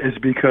is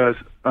because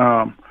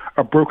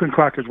a broken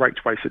clock is right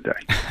twice a day.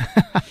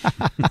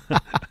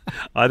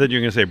 I thought you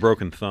were going to say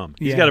broken thumb.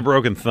 He's got a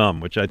broken thumb,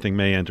 which I think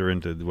may enter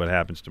into what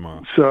happens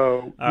tomorrow.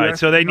 So, all right,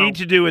 so they need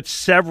to do it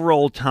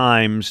several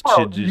times.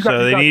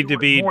 They need to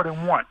beat more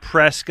than one.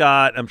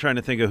 Prescott. I'm trying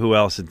to think of who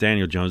else.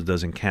 Daniel Jones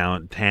doesn't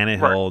count.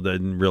 Tannehill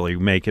didn't really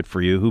make it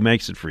for you. Who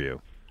makes it for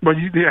you? Well,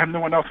 you have no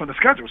one else on the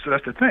schedule, so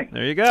that's the thing.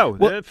 There you go.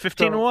 Well,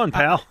 15-1,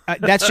 pal.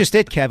 That's just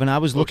it, Kevin. I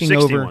was looking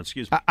 61, over.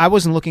 Excuse me. I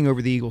wasn't looking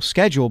over the Eagles'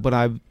 schedule, but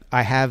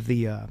I have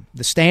the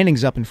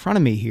standings up in front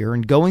of me here,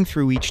 and going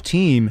through each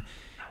team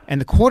and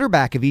the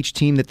quarterback of each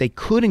team that they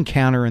could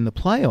encounter in the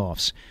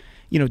playoffs.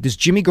 Does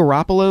Jimmy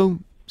Garoppolo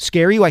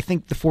scare you? I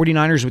think the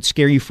 49ers would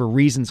scare you for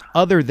reasons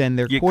other than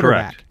their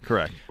quarterback.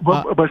 Correct.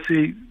 But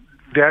see,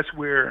 that's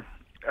where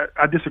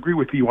I disagree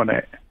with you on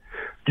that.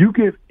 You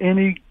give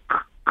any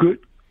good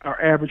or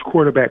average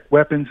quarterback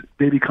weapons,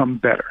 they become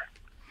better.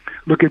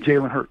 Look at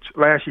Jalen Hurts.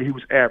 Last year he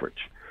was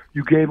average.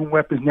 You gave him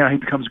weapons, now he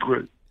becomes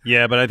good.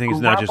 Yeah, but I think it's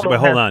not just. But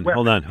hold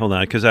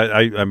on, because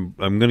I'm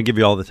going to give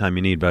you all the time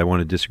you need, but I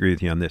want to disagree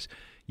with you on this.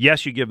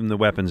 Yes, you give him the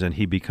weapons and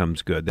he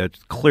becomes good.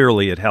 That's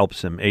clearly it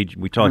helps him.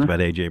 We talked about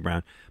A.J.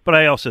 Brown, but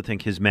I also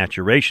think his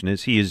maturation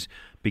is he is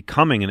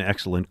becoming an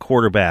excellent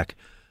quarterback,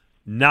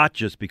 not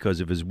just because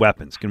of his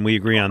weapons. Can we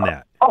agree on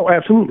that? Oh,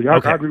 absolutely. I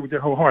agree with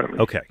that wholeheartedly.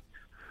 Okay.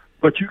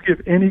 But you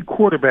give any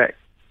quarterback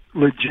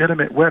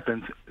legitimate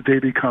weapons, they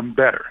become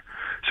better.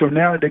 So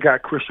now they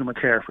got Christian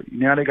McCaffrey.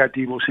 Now they got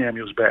Deebo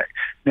Samuels back.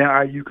 Now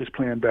Ayuk is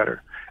playing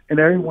better. And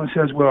everyone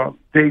says, well,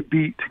 they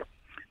beat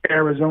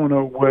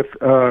Arizona with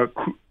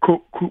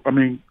Colt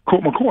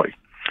McCoy.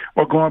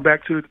 Well, going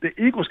back to the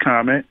Eagles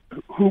comment,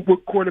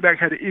 what quarterback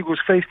had the Eagles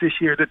face this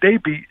year that they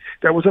beat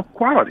that was of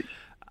quality?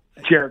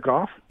 Jared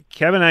Goff.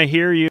 Kevin, I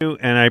hear you,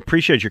 and I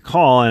appreciate your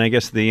call, and I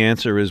guess the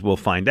answer is we'll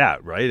find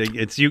out, right?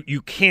 It's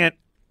you can't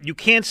you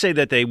can't say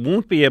that they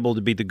won't be able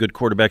to beat the good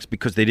quarterbacks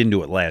because they didn't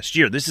do it last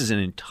year. This is an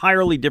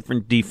entirely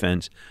different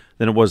defense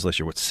than it was last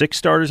year. What, 6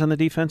 starters on the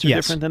defense are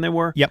different than they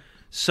were? Yep.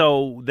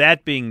 So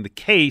that being the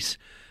case,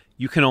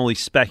 you can only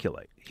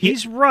speculate.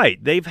 He's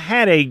right. They've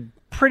had a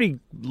pretty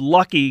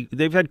lucky –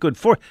 they've had good –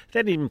 they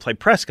didn't even play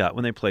Prescott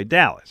when they played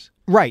Dallas.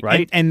 Right.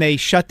 Right? And they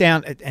shut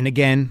down – and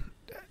again,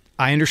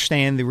 I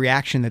understand the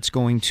reaction that's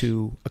going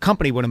to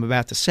accompany what I'm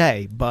about to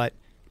say, but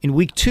in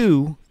Week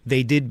 2,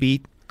 they did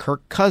beat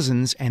Kirk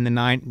Cousins and the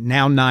now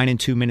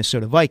 9-2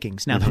 Minnesota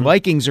Vikings. Now, the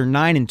Vikings are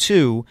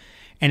 9-2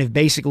 and have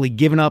basically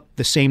given up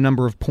the same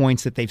number of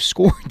points that they've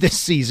scored this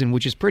season,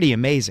 which is pretty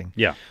amazing.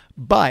 Yeah.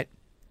 But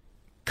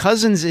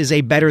Cousins is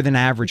a better than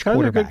average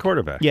quarterback. A good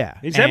quarterback. Yeah.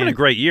 He's having a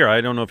great year.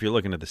 I don't know if you're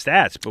looking at the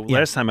stats, but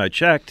last time I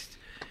checked,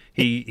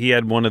 he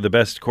had one of the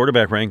best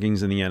quarterback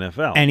rankings in the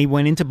NFL. And he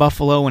went into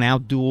Buffalo and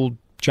outdueled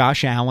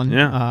Josh Allen.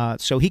 Yeah.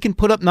 So he can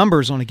put up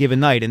numbers on a given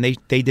night, and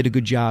they did a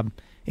good job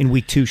in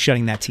Week 2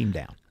 shutting that team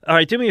down. All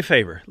right, do me a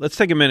favor. Let's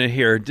take a minute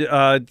here.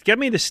 Get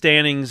me the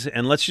standings,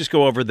 and let's just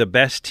go over the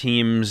best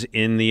teams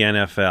in the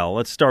NFL.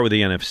 Let's start with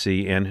the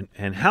NFC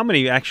and how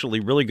many actually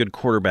really good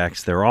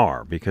quarterbacks there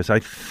are, because I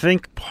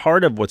think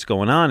part of what's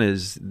going on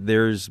is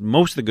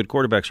most of the good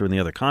quarterbacks are in the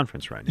other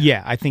conference right now.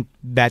 Yeah, I think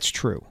that's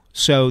true.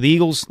 So the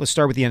Eagles, let's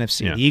start with the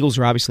NFC. Yeah. The Eagles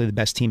are obviously the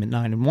best team at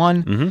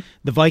 9-1.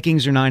 The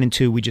Vikings are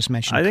 9-2. We just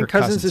mentioned I think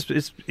Kirk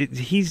Cousins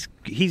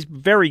he's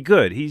very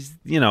good. He's,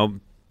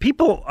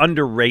 people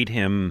underrate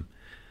him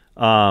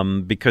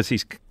because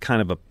he's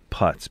kind of a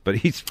putz, but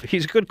he's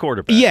a good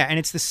quarterback. Yeah, and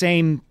it's the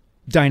same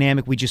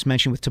dynamic we just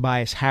mentioned with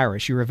Tobias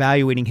Harris. You're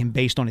evaluating him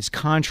based on his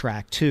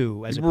contract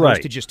too, as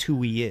opposed to just who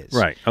he is.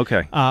 Right.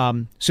 Okay.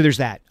 So there's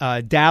that.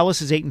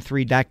 Dallas is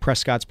 8-3. Dak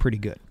Prescott's pretty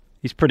good.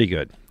 He's pretty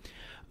good.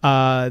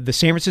 The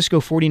San Francisco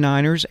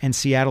 49ers and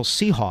Seattle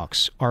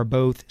Seahawks are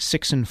both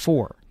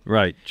 6-4.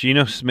 Right.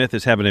 Geno Smith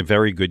is having a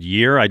very good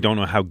year. I don't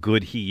know how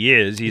good he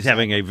is. He's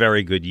having a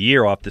very good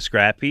year off the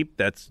scrap heap.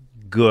 That's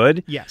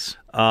good. Yes.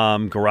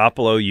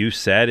 Garoppolo, you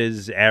said,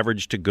 is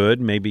average to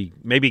good, maybe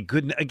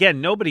good.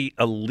 Again, nobody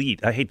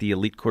elite. I hate the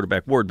elite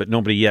quarterback word, but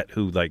nobody yet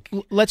who,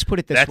 let's put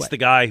it this way. That's the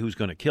guy who's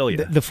going to kill you.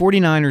 The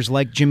 49ers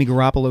like Jimmy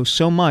Garoppolo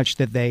so much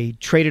that they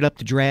traded up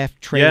to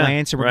draft Trey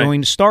Lance and were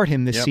going to start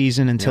him this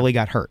season until he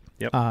got hurt.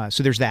 Yep.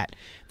 So there's that.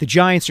 The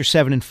Giants are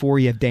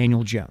 7-4. You have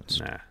Daniel Jones.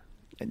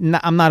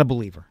 I'm not a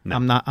believer. No.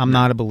 I'm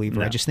not a believer.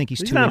 No. I just think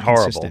he's too not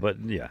inconsistent.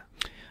 horrible, but yeah.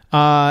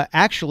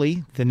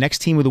 Actually, the next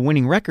team with a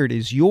winning record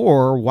is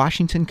your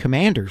Washington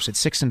Commanders at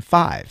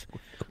 6-5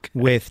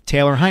 with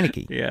Taylor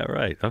Heineke. Yeah,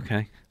 right.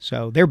 Okay.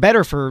 So they're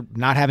better for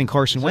not having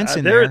Carson Wentz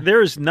in there.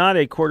 There's not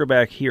a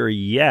quarterback here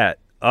yet.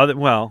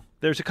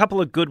 There's a couple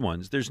of good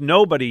ones. There's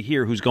nobody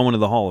here who's going to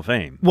the Hall of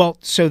Fame. Well,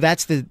 so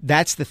that's the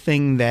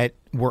thing that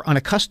we're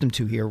unaccustomed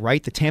to here,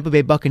 right? The Tampa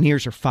Bay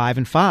Buccaneers are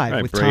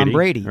 5-5 with Tom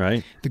Brady.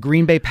 Right. The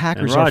Green Bay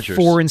Packers are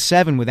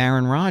 4-7 with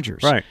Aaron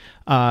Rodgers. Right.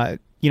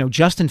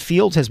 Justin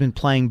Fields has been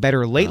playing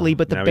better lately,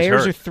 but the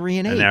Bears are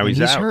 3-8, and now he's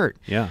hurt.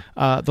 Yeah.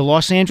 The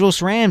Los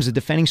Angeles Rams, the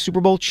defending Super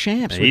Bowl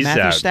champs, with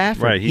Matthew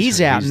Stafford. Right. He's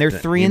out, and they're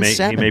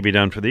 3-7. He may be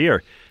done for the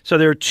year. So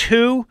there are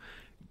two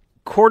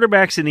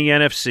quarterbacks in the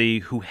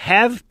NFC who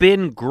have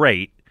been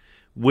great,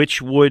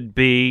 which would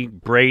be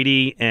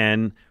Brady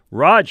and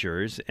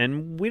Rodgers,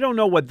 and we don't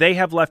know what they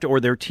have left or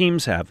their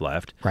teams have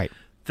left. Right.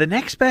 The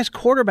next best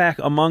quarterback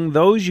among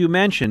those you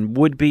mentioned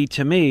would be,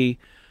 to me,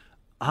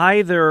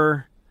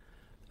 either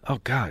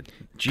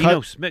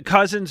Geno Smith,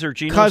 Cousins or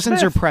Geno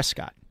Cousins Smith. or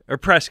Prescott. Or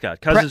Prescott.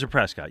 Cousins or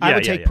Prescott. Yeah, I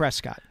would take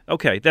Prescott.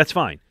 Okay, that's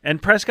fine.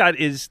 And Prescott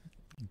is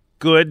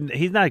good.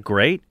 He's not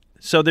great.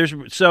 So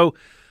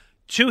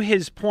to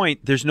his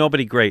point, there's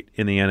nobody great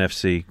in the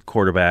NFC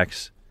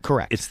quarterbacks.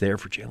 Correct. It's there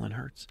for Jalen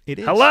Hurts. It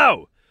is.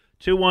 Hello.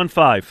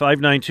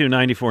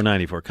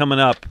 215-592-9494. Coming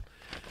up,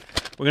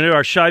 we're going to do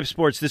our Shibe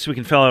Sports This Week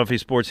in Philadelphia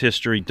Sports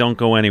History. Don't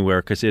go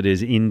anywhere because it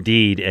is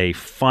indeed a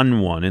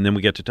fun one. And then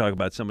we get to talk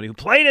about somebody who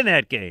played in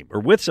that game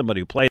or with somebody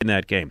who played in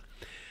that game.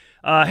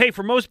 Hey,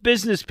 for most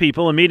business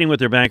people, a meeting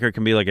with their banker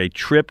can be like a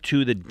trip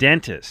to the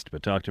dentist.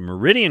 But talk to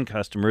Meridian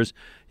customers,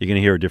 you're going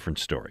to hear a different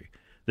story.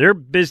 Their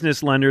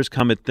business lenders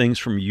come at things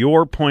from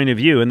your point of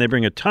view, and they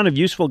bring a ton of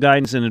useful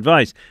guidance and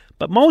advice.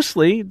 But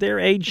mostly,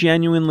 they're a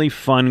genuinely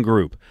fun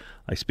group.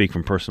 I speak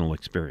from personal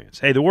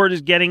experience. Hey, the word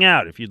is getting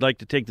out. If you'd like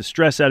to take the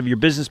stress out of your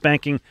business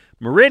banking,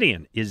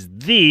 Meridian is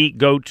the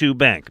go-to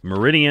bank.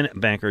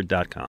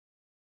 MeridianBanker.com.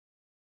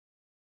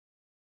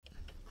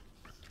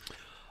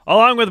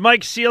 Along with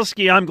Mike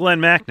Sealski, I'm Glenn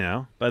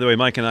Macnow. By the way,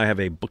 Mike and I have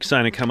a book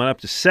signing coming up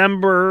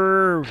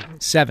December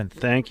 7th.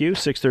 Thank you.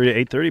 6:30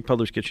 to 8:30,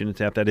 Puddler's Kitchen and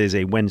Tap. That is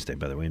a Wednesday,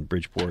 by the way, in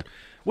Bridgeport.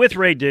 With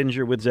Ray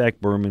Dinger, with Zach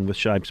Berman, with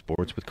Shibe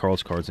Sports, with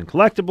Carl's Cards and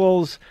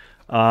Collectibles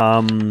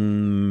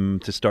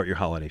to start your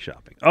holiday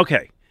shopping.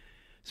 Okay.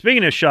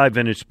 Speaking of Shibe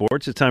Vintage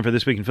Sports, it's time for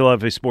This Week in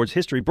Philadelphia Sports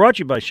History, brought to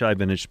you by Shibe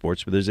Vintage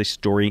Sports, where there's a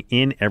story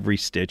in every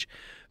stitch.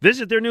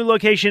 Visit their new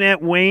location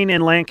at Wayne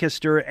and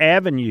Lancaster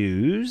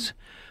Avenues.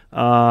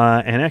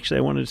 And actually,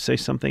 I wanted to say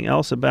something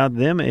else about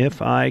them if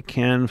I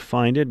can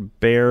find it.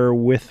 Bear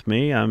with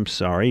me. I'm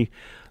sorry.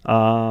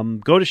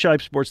 Go to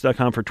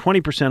shipesports.com for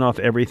 20% off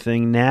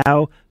everything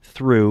now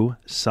through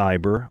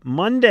Cyber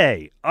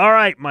Monday. All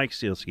right, Mike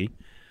Sealski.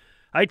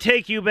 I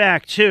take you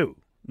back to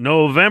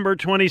November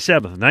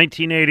 27th,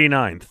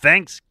 1989,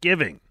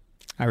 Thanksgiving.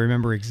 I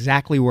remember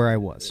exactly where I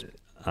was.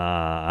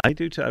 I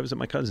do too. I was at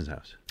my cousin's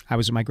house. I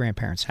was at my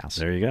grandparents' house.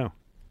 There you go.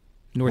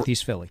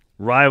 Northeast Philly.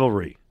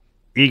 Rivalry.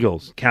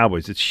 Eagles,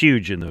 Cowboys. It's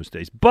huge in those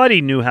days.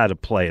 Buddy knew how to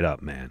play it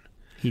up, man.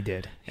 He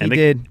did. And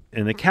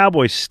the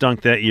Cowboys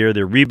stunk that year.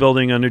 They're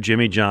rebuilding under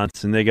Jimmy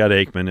Johnson. They got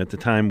Aikman. At the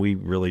time, we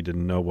really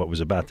didn't know what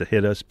was about to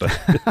hit us, but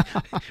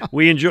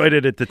we enjoyed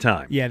it at the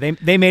time. Yeah,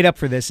 they made up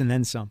for this and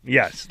then some.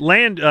 Yes.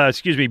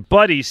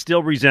 Buddy's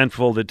still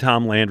resentful that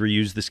Tom Landry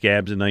used the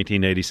Scabs in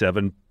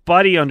 1987.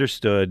 Buddy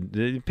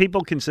understood.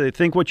 People can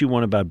think what you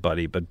want about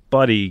Buddy, but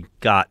Buddy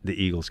got the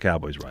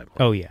Eagles-Cowboys rivalry.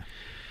 Oh, yeah.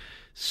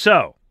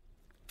 So,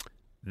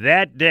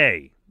 that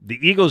day, the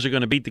Eagles are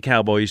going to beat the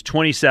Cowboys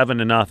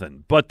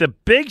 27-0. But the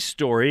big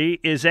story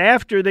is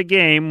after the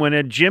game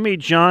when Jimmy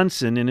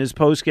Johnson in his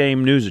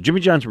postgame news, Jimmy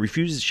Johnson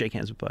refuses to shake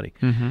hands with Buddy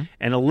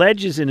and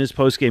alleges in his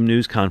postgame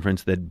news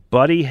conference that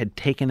Buddy had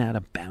taken out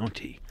a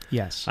bounty.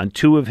 Yes. On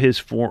two of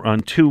his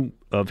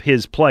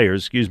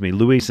players,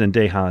 Luis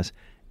Zendejas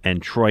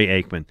and Troy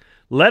Aikman.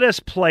 Let us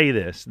play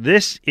this.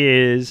 This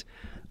is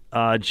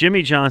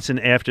Jimmy Johnson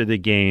after the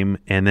game,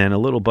 and then a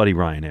little Buddy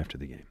Ryan after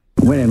the game.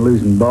 Winning and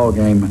losing ball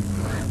game,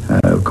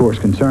 of course,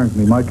 concerns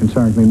me. What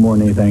concerns me more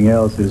than anything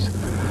else is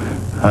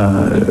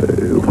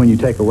when you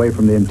take away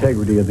from the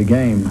integrity of the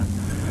game.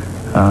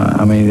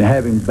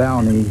 Having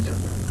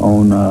bounties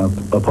on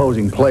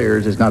opposing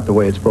players is not the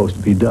way it's supposed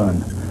to be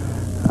done.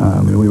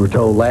 We were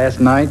told last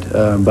night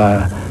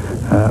by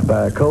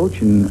a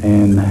coach,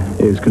 and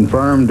it was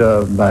confirmed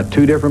by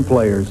two different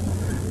players.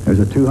 There's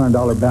a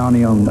 $200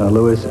 bounty on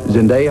Luis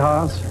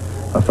Zendejas,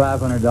 a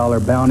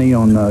 $500 bounty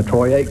on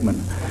Troy Aikman.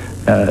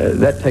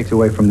 That takes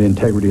away from the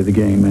integrity of the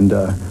game. And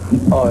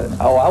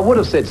I would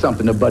have said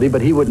something to Buddy,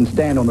 but he wouldn't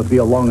stand on the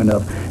field long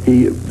enough.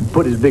 He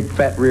put his big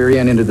fat rear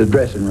end into the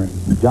dressing room.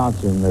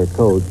 Johnson, their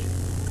coach,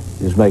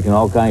 is making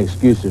all kinds of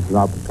excuses for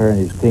not preparing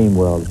his team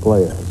well to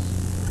play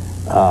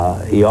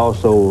us. He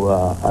also,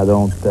 I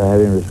don't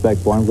have any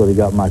respect for him because he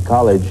got my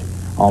college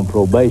on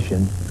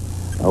probation,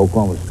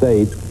 Oklahoma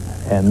State,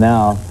 and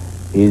now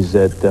he's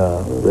at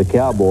the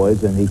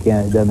Cowboys, and he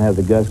doesn't have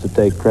the guts to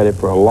take credit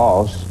for a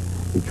loss.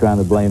 He's trying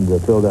to blame the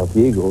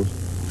Philadelphia Eagles.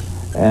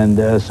 And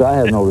so I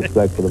have no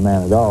respect for the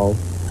man at all.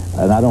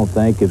 And I don't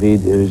think if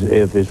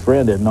his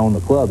friend had known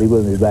the club, he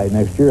wouldn't be back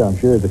next year, I'm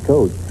sure, as a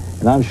coach.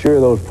 And I'm sure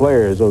those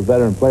players, those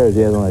veteran players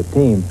he has on that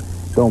team,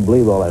 don't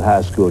believe all that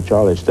high school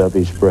Charlie stuff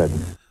he's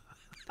spreading.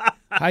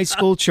 High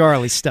school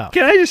Charlie stuff.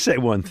 Can I just say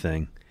one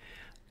thing?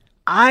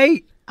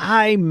 I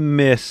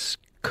miss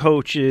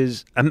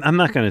coaches. I'm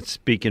not going to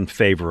speak in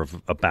favor of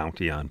a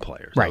bounty on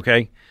players, right.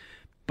 Okay?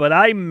 But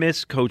I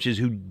miss coaches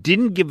who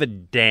didn't give a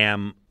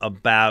damn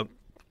about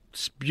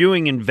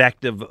spewing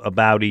invective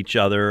about each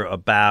other,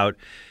 about,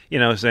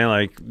 saying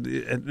like,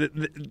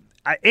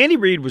 Andy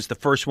Reid was the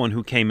first one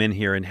who came in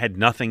here and had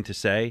nothing to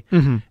say.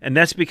 Mm-hmm. And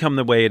that's become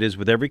the way it is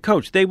with every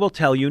coach. They will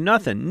tell you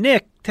nothing.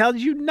 Nick tells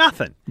you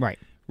nothing. Right.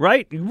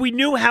 Right? We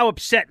knew how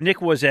upset Nick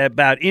was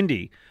about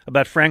Indy,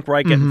 about Frank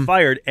Reich getting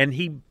fired, and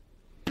he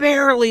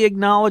barely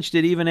acknowledged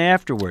it even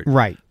afterward.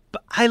 Right.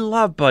 But I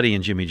love Buddy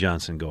and Jimmy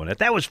Johnson going at it.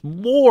 That was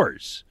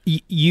wars.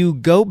 You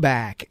go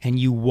back and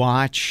you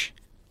watch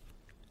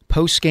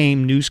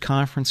post-game news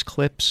conference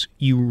clips.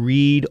 You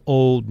read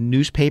old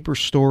newspaper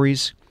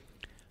stories.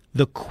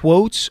 The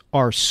quotes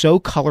are so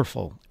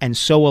colorful and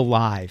so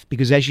alive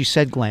because, as you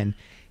said, Glenn,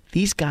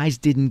 these guys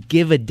didn't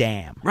give a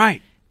damn.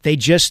 Right.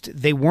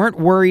 They weren't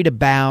worried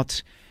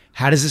about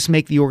how does this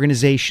make the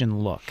organization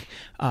look?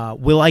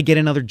 Will I get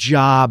another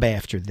job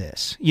after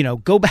this?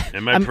 Go back.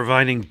 Am I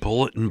providing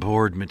bulletin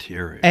board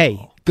material?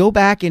 Hey, go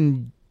back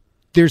and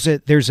there's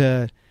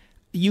a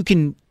you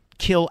can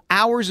kill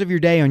hours of your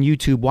day on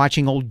YouTube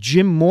watching old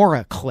Jim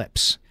Mora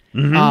clips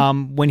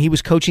when he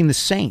was coaching the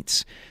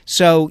Saints.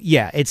 So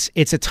yeah,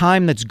 it's a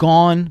time that's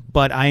gone,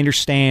 but I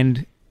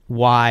understand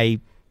why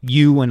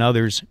you and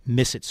others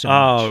miss it so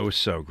much. Oh, it was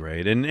so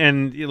great.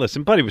 And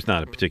listen, Buddy was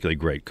not a particularly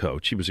great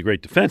coach. He was a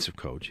great defensive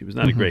coach. He was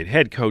not a great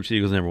head coach. The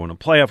Eagles never won a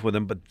playoff with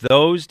him. But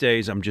those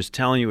days, I'm just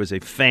telling you, as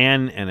a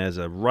fan and as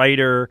a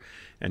writer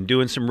and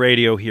doing some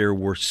radio here,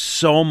 were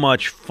so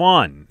much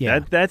fun. Yeah.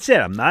 That's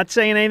it. I'm not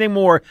saying anything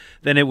more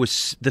than it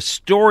was. The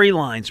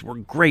storylines were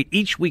great.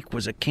 Each week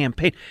was a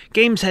campaign.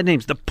 Games had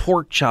names. The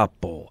Pork Chop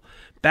Bowl.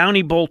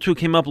 Bounty Bowl 2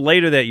 came up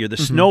later that year, the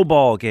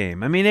Snowball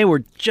game. I mean, they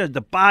were just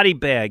the body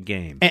bag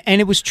game. And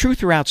it was true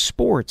throughout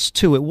sports,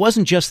 too. It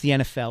wasn't just the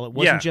NFL. It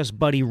wasn't just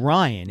Buddy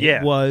Ryan.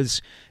 It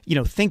was,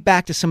 think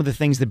back to some of the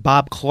things that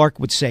Bob Clark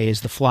would say as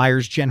the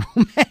Flyers general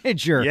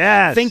manager.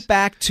 Yes. Think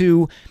back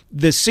to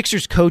the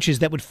Sixers coaches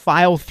that would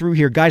file through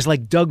here, guys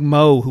like Doug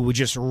Moe, who would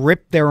just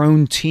rip their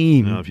own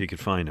team. If you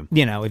could find him.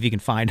 If you can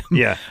find him.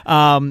 Yeah.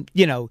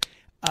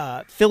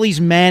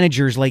 Phillies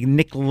managers like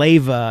Nick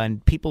Leyva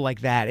and people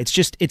like that.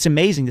 It's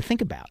amazing to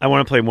think about. I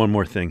want to play one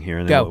more thing here,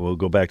 and then we'll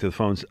go back to the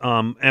phones.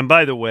 And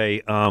by the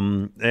way,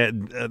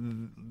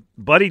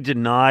 Buddy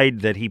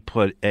denied that he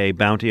put a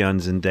bounty on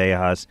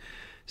Zendejas,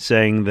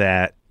 saying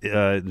that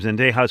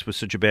Zendejas was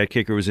such a bad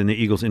kicker, it was in the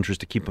Eagles'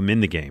 interest to keep him in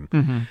the game.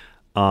 Mm-hmm.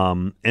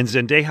 And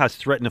Zendejas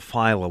threatened to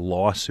file a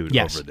lawsuit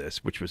over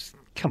this, which was,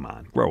 come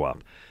on, grow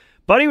up.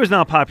 Buddy was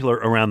not popular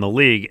around the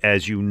league,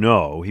 as you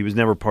know. He was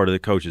never part of the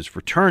coaches'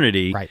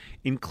 fraternity,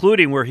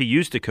 including where he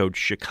used to coach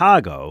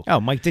Chicago. Oh,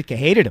 Mike Ditka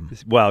hated him.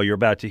 Well, you're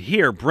about to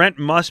hear. Brent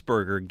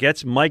Musburger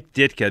gets Mike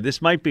Ditka.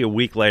 This might be a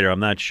week later, I'm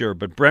not sure,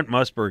 but Brent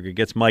Musburger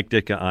gets Mike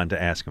Ditka on to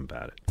ask him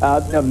about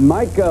it.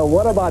 Mike,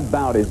 what about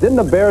bounties? Didn't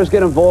the Bears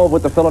get involved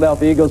with the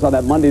Philadelphia Eagles on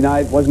that Monday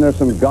night? Wasn't there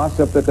some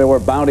gossip that there were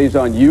bounties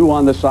on you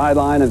on the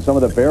sideline and some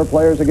of the Bear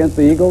players against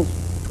the Eagles?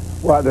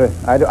 Well,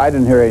 I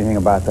didn't hear anything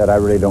about that. I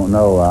really don't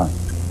know.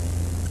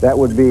 That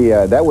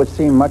would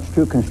seem much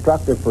too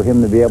constructive for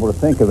him to be able to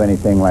think of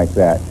anything like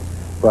that.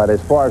 But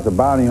as far as the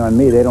bounty on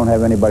me, they don't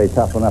have anybody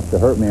tough enough to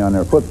hurt me on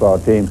their football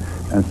team,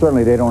 and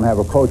certainly they don't have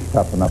a coach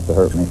tough enough to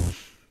hurt me.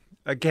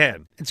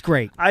 Again, it's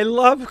great. I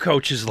love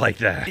coaches like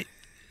that.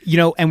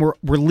 And we're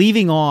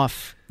leaving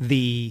off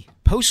the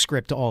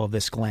postscript to all of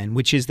this, Glenn,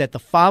 which is that the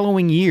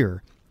following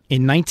year,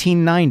 in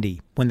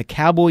 1990, when the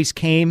Cowboys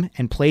came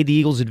and played the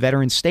Eagles at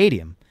Veterans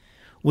Stadium,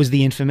 was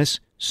the infamous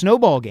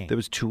snowball game. That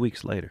was 2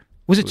 weeks later.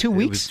 Was it 2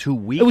 weeks? It was 2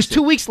 weeks. It was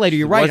 2 weeks later.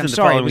 You're right. I'm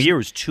sorry. It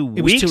was 2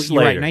 weeks later.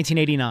 You're right,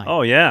 1989.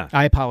 Oh, yeah.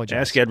 I apologize.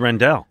 Ask Ed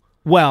Rendell.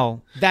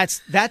 Well,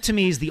 that to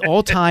me is the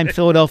all-time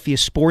Philadelphia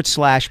sports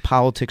 /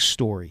 politics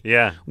story.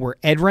 Yeah. Where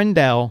Ed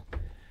Rendell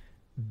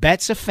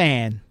bets a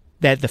fan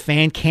that the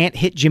fan can't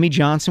hit Jimmy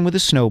Johnson with a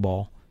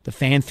snowball. The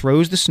fan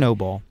throws the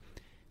snowball.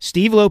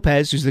 Steve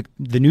Lopez, who's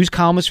the news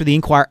columnist for the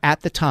Inquirer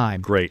at the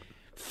time,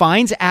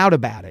 finds out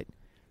about it,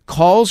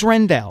 calls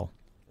Rendell.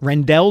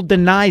 Rendell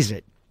denies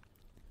it.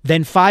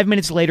 Then 5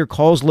 minutes later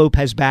calls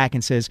Lopez back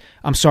and says,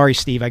 "I'm sorry,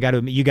 Steve. I got to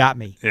admit, you got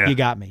me. Yeah. You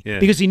got me." Yeah.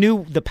 Because he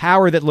knew the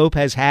power that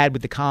Lopez had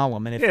with the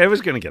column, and it was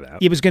going to get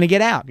out. It was going to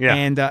get out. Yeah.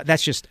 And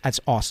that's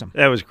awesome.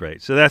 That was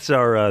great. So that's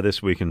our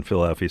This Week in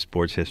Philadelphia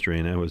Sports History,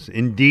 and it was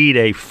indeed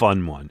a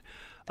fun one.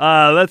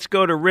 Let's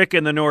go to Rick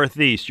in the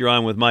Northeast. You're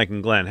on with Mike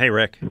and Glenn. Hey,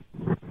 Rick.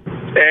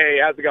 Hey,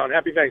 how's it going?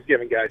 Happy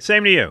Thanksgiving, guys.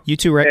 Same to you. You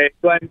too, Rick.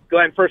 Hey,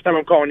 Glenn, first time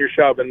I'm calling your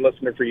show. I've been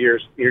listening for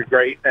years. You're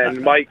great.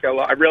 And Mike,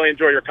 I really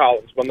enjoy your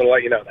columns. Wanted to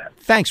let you know that.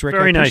 Thanks, Rick.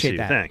 Very I nice appreciate of you.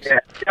 that. Thanks.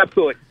 Yeah,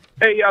 absolutely.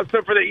 Hey,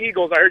 so for the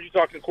Eagles, I heard you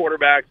talking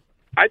quarterbacks.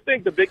 I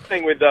think the big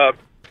thing with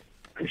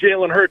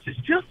Jalen Hurts is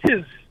just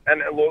his,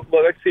 and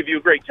let's see if you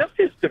agree, just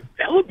his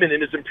development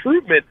and his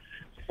improvement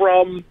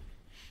from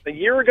a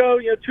year ago,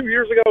 2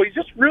 years ago. He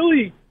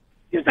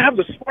used to have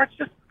the smarts.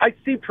 I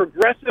see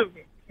progressive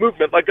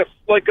movement, like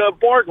a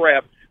bar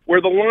graph, where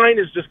the line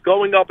is just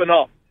going up and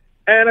up.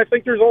 And I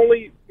think there's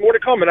only more to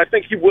come, and I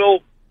think he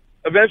will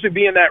eventually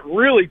be in that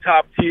really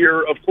top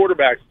tier of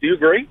quarterbacks. Do you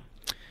agree?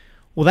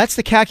 Well, that's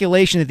the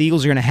calculation that the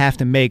Eagles are going to have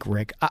to make,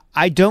 Rick.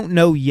 I don't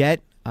know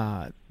yet.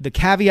 The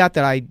caveat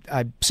that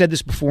I said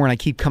this before and I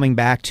keep coming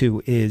back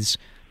to is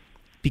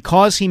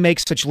because he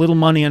makes such little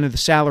money under the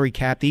salary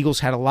cap, the Eagles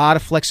had a lot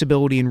of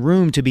flexibility and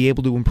room to be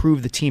able to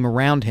improve the team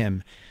around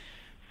him.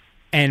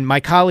 And my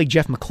colleague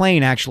Jeff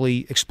McClain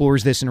actually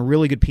explores this in a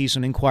really good piece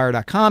on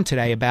Inquirer.com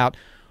today about,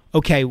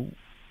 okay,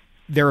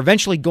 they're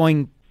eventually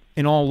going,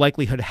 in all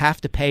likelihood, have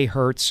to pay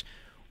Hurts.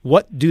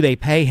 What do they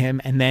pay him?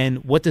 And then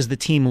what does the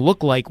team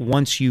look like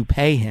once you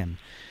pay him?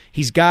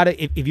 He's got to,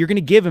 if you're going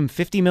to give him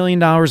 $50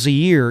 million a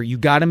year, you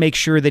got to make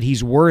sure that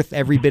he's worth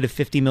every bit of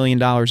 $50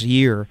 million a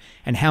year.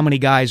 And how many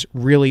guys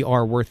really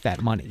are worth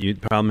that money? The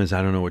problem is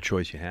I don't know what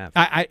choice you have.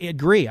 I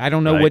agree. I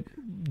don't know what.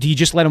 Do you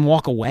just let him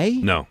walk away?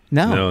 No.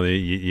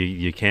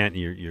 You can't.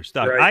 You're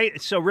stuck. Right.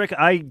 So, Rick,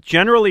 I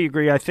generally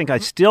agree. I think I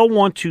still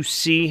want to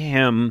see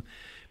him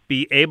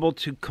be able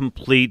to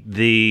complete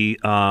the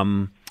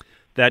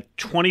that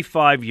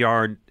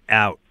 25-yard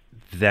out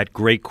that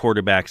great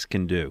quarterbacks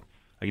can do.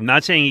 I'm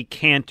not saying he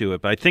can't do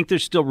it, but I think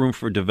there's still room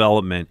for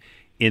development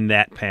in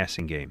that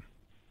passing game.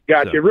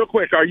 Gotcha. So, real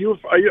quick, are you?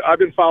 I've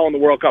been following the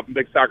World Cup. I'm a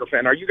big soccer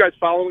fan. Are you guys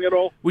following it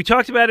all? We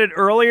talked about it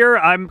earlier.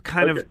 I'm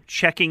kind of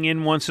checking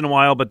in once in a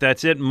while, but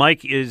that's it.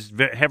 Mike is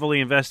heavily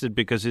invested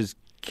because his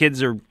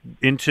kids are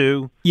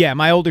into. Yeah,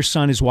 my older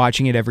son is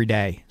watching it every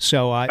day,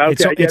 so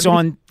it's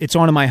on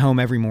in my home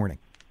every morning.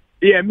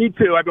 Yeah, me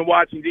too. I've been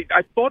watching.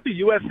 I thought the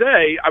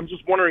USA. I'm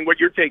just wondering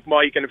what your take,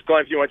 Mike, and if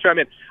Glenn, if you want to chime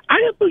in.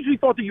 I usually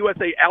thought the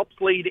USA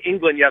outplayed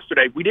England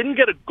yesterday. We didn't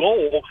get a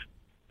goal,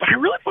 but I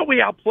really thought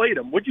we outplayed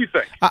them. What do you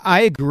think?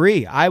 I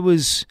agree. I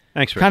was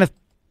kind of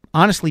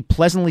honestly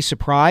pleasantly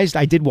surprised.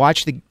 I did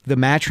watch the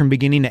match from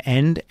beginning to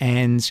end,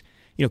 and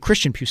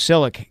Christian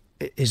Pulisic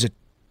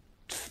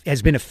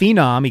has been a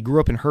phenom. He grew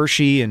up in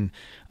Hershey and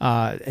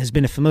has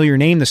been a familiar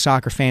name to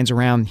soccer fans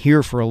around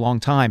here for a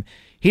long time.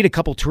 He had a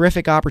couple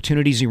terrific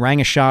opportunities. He rang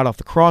a shot off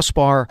the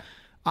crossbar.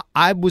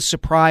 I was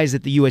surprised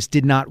that the U.S.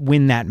 did not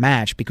win that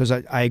match because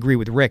I agree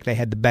with Rick. They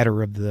had the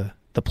better of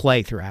the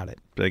play throughout it.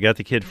 They got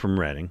the kid from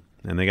Reading,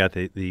 and they got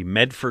the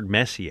Medford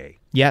Messier.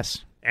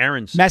 Yes.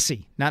 Aaron's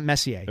Messi, not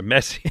Messier.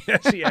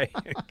 Messier.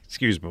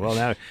 Excuse me.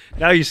 Well,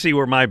 now you see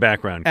where my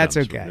background comes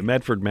That's okay. from.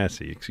 Medford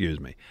Messi, excuse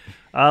me.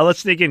 Let's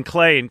sneak in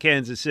Clay in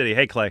Kansas City.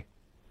 Hey, Clay.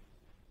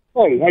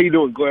 Hey, how you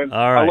doing, Glenn?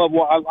 All right. I love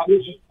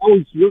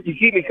you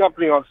keep me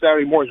company on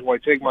Saturday mornings when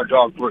I take my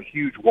dog for a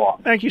huge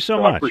walk. Thank you so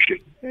much. I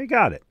appreciate it. You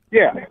got it.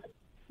 Yeah.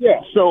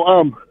 So,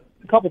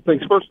 a couple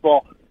things. First of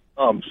all,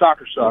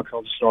 soccer sucks.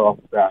 I'll just start off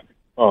with that.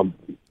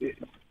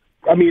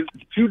 I mean,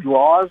 2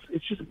 draws,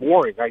 it's just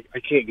boring. I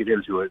can't get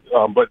into it.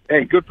 But,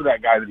 hey, good for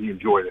that guy that he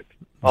enjoyed it.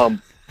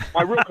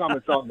 My real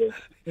comments on this.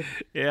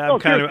 Yeah,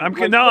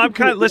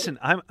 listen,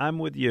 I'm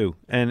with you.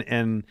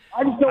 And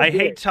I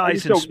hate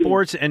ties in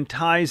sports, and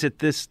ties at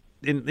this,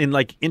 in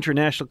like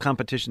international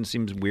competition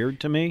seems weird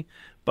to me.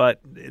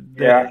 But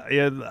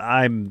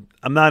I'm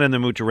not in the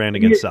mood to rant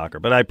against soccer,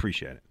 but I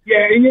appreciate it.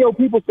 Yeah, and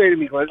people say to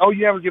me, Glenn, "Oh,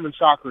 you haven't given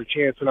soccer a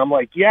chance," and I'm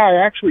like, "Yeah,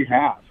 I actually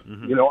have.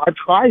 Mm-hmm. I've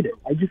tried it.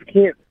 I just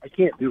can't. I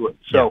can't do it."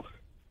 So,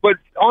 but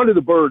on to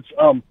the Birds.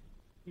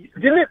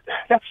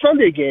 That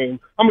Sunday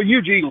game? I'm a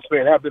huge Eagles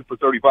fan. Have been for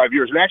 35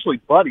 years, and actually,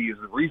 Buddy is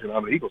the reason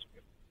I'm an Eagles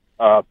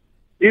fan.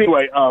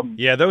 Anyway,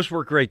 yeah, those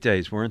were great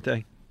days, weren't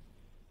they?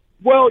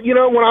 Well, when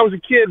I was a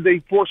kid,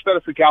 they force-fed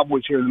us the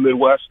Cowboys here in the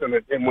Midwest, and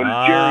when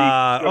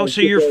Jerry... so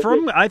you're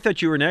from... I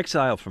thought you were an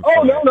exile from... Oh,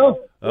 Florida. no.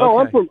 Okay. No,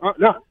 I'm from...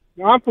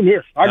 I'm from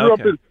here. I grew up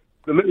in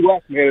the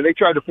Midwest, man, and they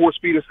tried to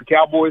force-feed us the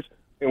Cowboys,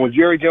 and when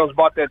Jerry Jones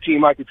bought that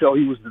team, I could tell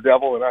he was the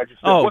devil, and I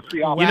just said, what's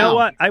the option? You know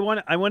what? I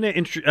want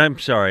to... I'm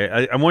sorry.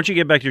 I want you to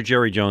get back to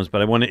Jerry Jones,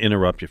 but I want to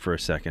interrupt you for a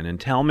second and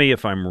tell me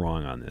if I'm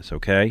wrong on this,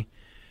 okay?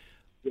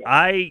 Yeah.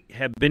 I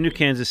have been to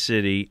Kansas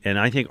City, and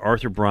I think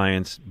Arthur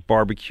Bryant's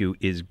barbecue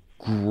is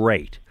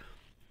great.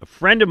 A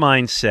friend of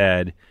mine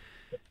said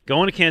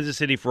going to Kansas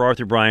City for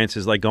Arthur Bryant's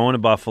is like going to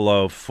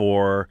Buffalo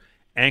for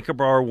Anchor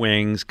Bar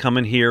wings,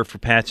 coming here for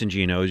Pat's and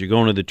Geno's. You're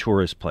going to the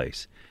tourist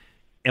place.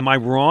 Am I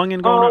wrong in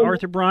going to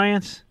Arthur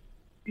Bryant's?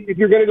 If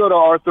you're going to go to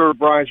Arthur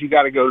Bryant's, you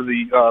got to go to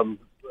the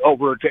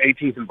over to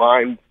 18th and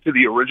Vine to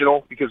the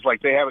original because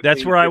like they have it.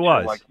 That's where I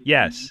was.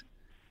 Yes.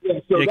 Yeah,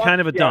 so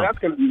kind of a dump. That's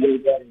going to be really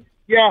bad.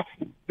 Yeah,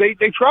 they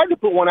tried to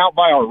put one out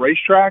by our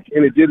racetrack,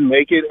 and it didn't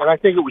make it. And I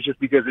think it was just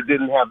because it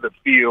didn't have the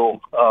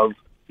feel of,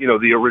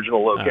 the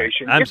original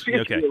location. Right. It's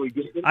really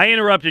good. I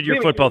interrupted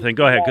your football thing.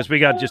 Go ahead, because we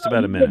got just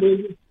about a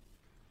minute.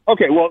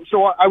 Okay, well,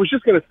 so I was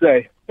just going to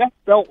say, that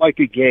felt like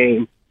a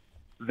game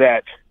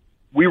that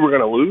we were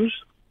going to lose,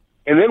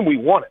 and then we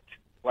won it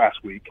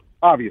last week,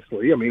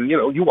 obviously. I mean,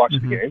 you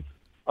watched the game.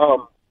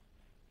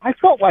 I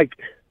felt like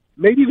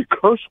maybe the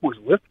curse was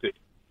lifted,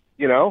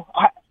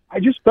 I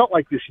just felt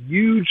like this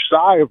huge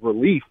sigh of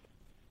relief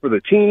for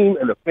the team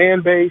and the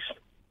fan base.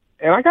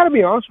 And I got to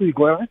be honest with you,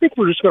 Glenn, I think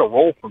we're just going to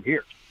roll from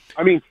here.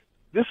 I mean,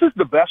 this is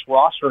the best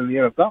roster in the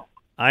NFL.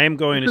 I'm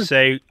going to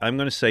say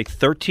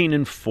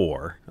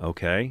 13-4,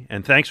 okay?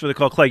 And thanks for the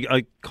call,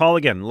 Clay. Call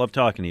again. Love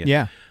talking to you.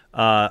 Yeah.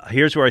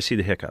 Here's where I see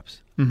the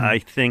hiccups. Mm-hmm. I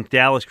think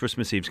Dallas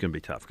Christmas Eve is going to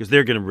be tough because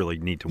they're going to really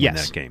need to win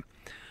that game.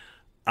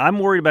 I'm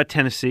worried about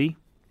Tennessee.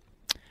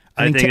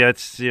 I think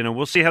that's,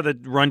 we'll see how the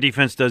run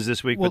defense does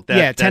this week, but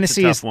that's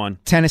a tough one.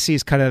 Tennessee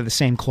is cut out of the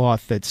same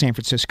cloth that San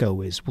Francisco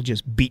is. We'll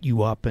just beat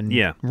you up and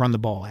run the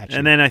ball at you.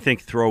 And then I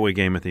think throwaway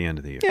game at the end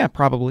of the year. Yeah,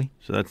 probably.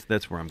 So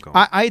that's where I'm going.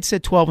 I had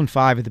said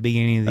 12-5 at the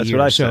beginning of the year.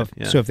 That's what I said.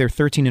 Yeah. So if they're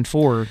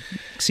 13-4,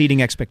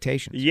 exceeding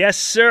expectations. Yes,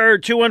 sir.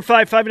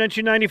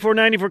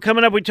 215-592-9490.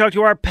 Coming up, we talk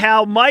to our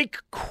pal Mike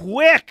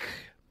Quick.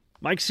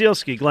 Mike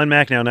Sealski, Glenn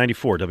Macnow,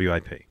 94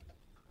 WIP.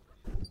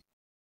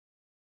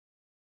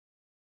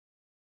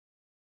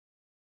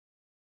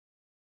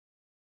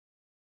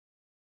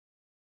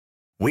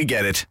 We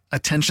get it.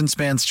 Attention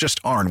spans just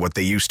aren't what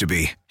they used to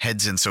be.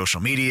 Heads in social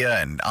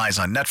media and eyes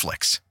on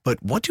Netflix.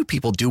 But what do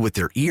people do with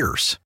their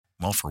ears?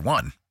 Well, for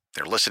one,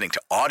 they're listening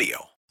to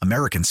audio.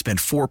 Americans spend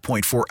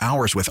 4.4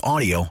 hours with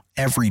audio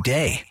every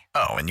day.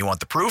 Oh, and you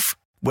want the proof?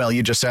 Well,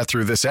 you just sat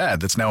through this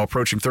ad that's now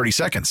approaching 30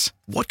 seconds.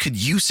 What could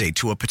you say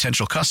to a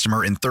potential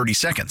customer in 30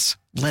 seconds?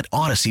 Let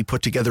Odyssey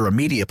put together a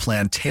media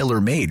plan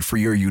tailor-made for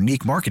your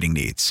unique marketing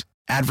needs.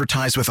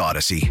 Advertise with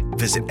Odyssey.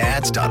 Visit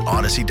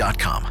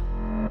ads.odyssey.com.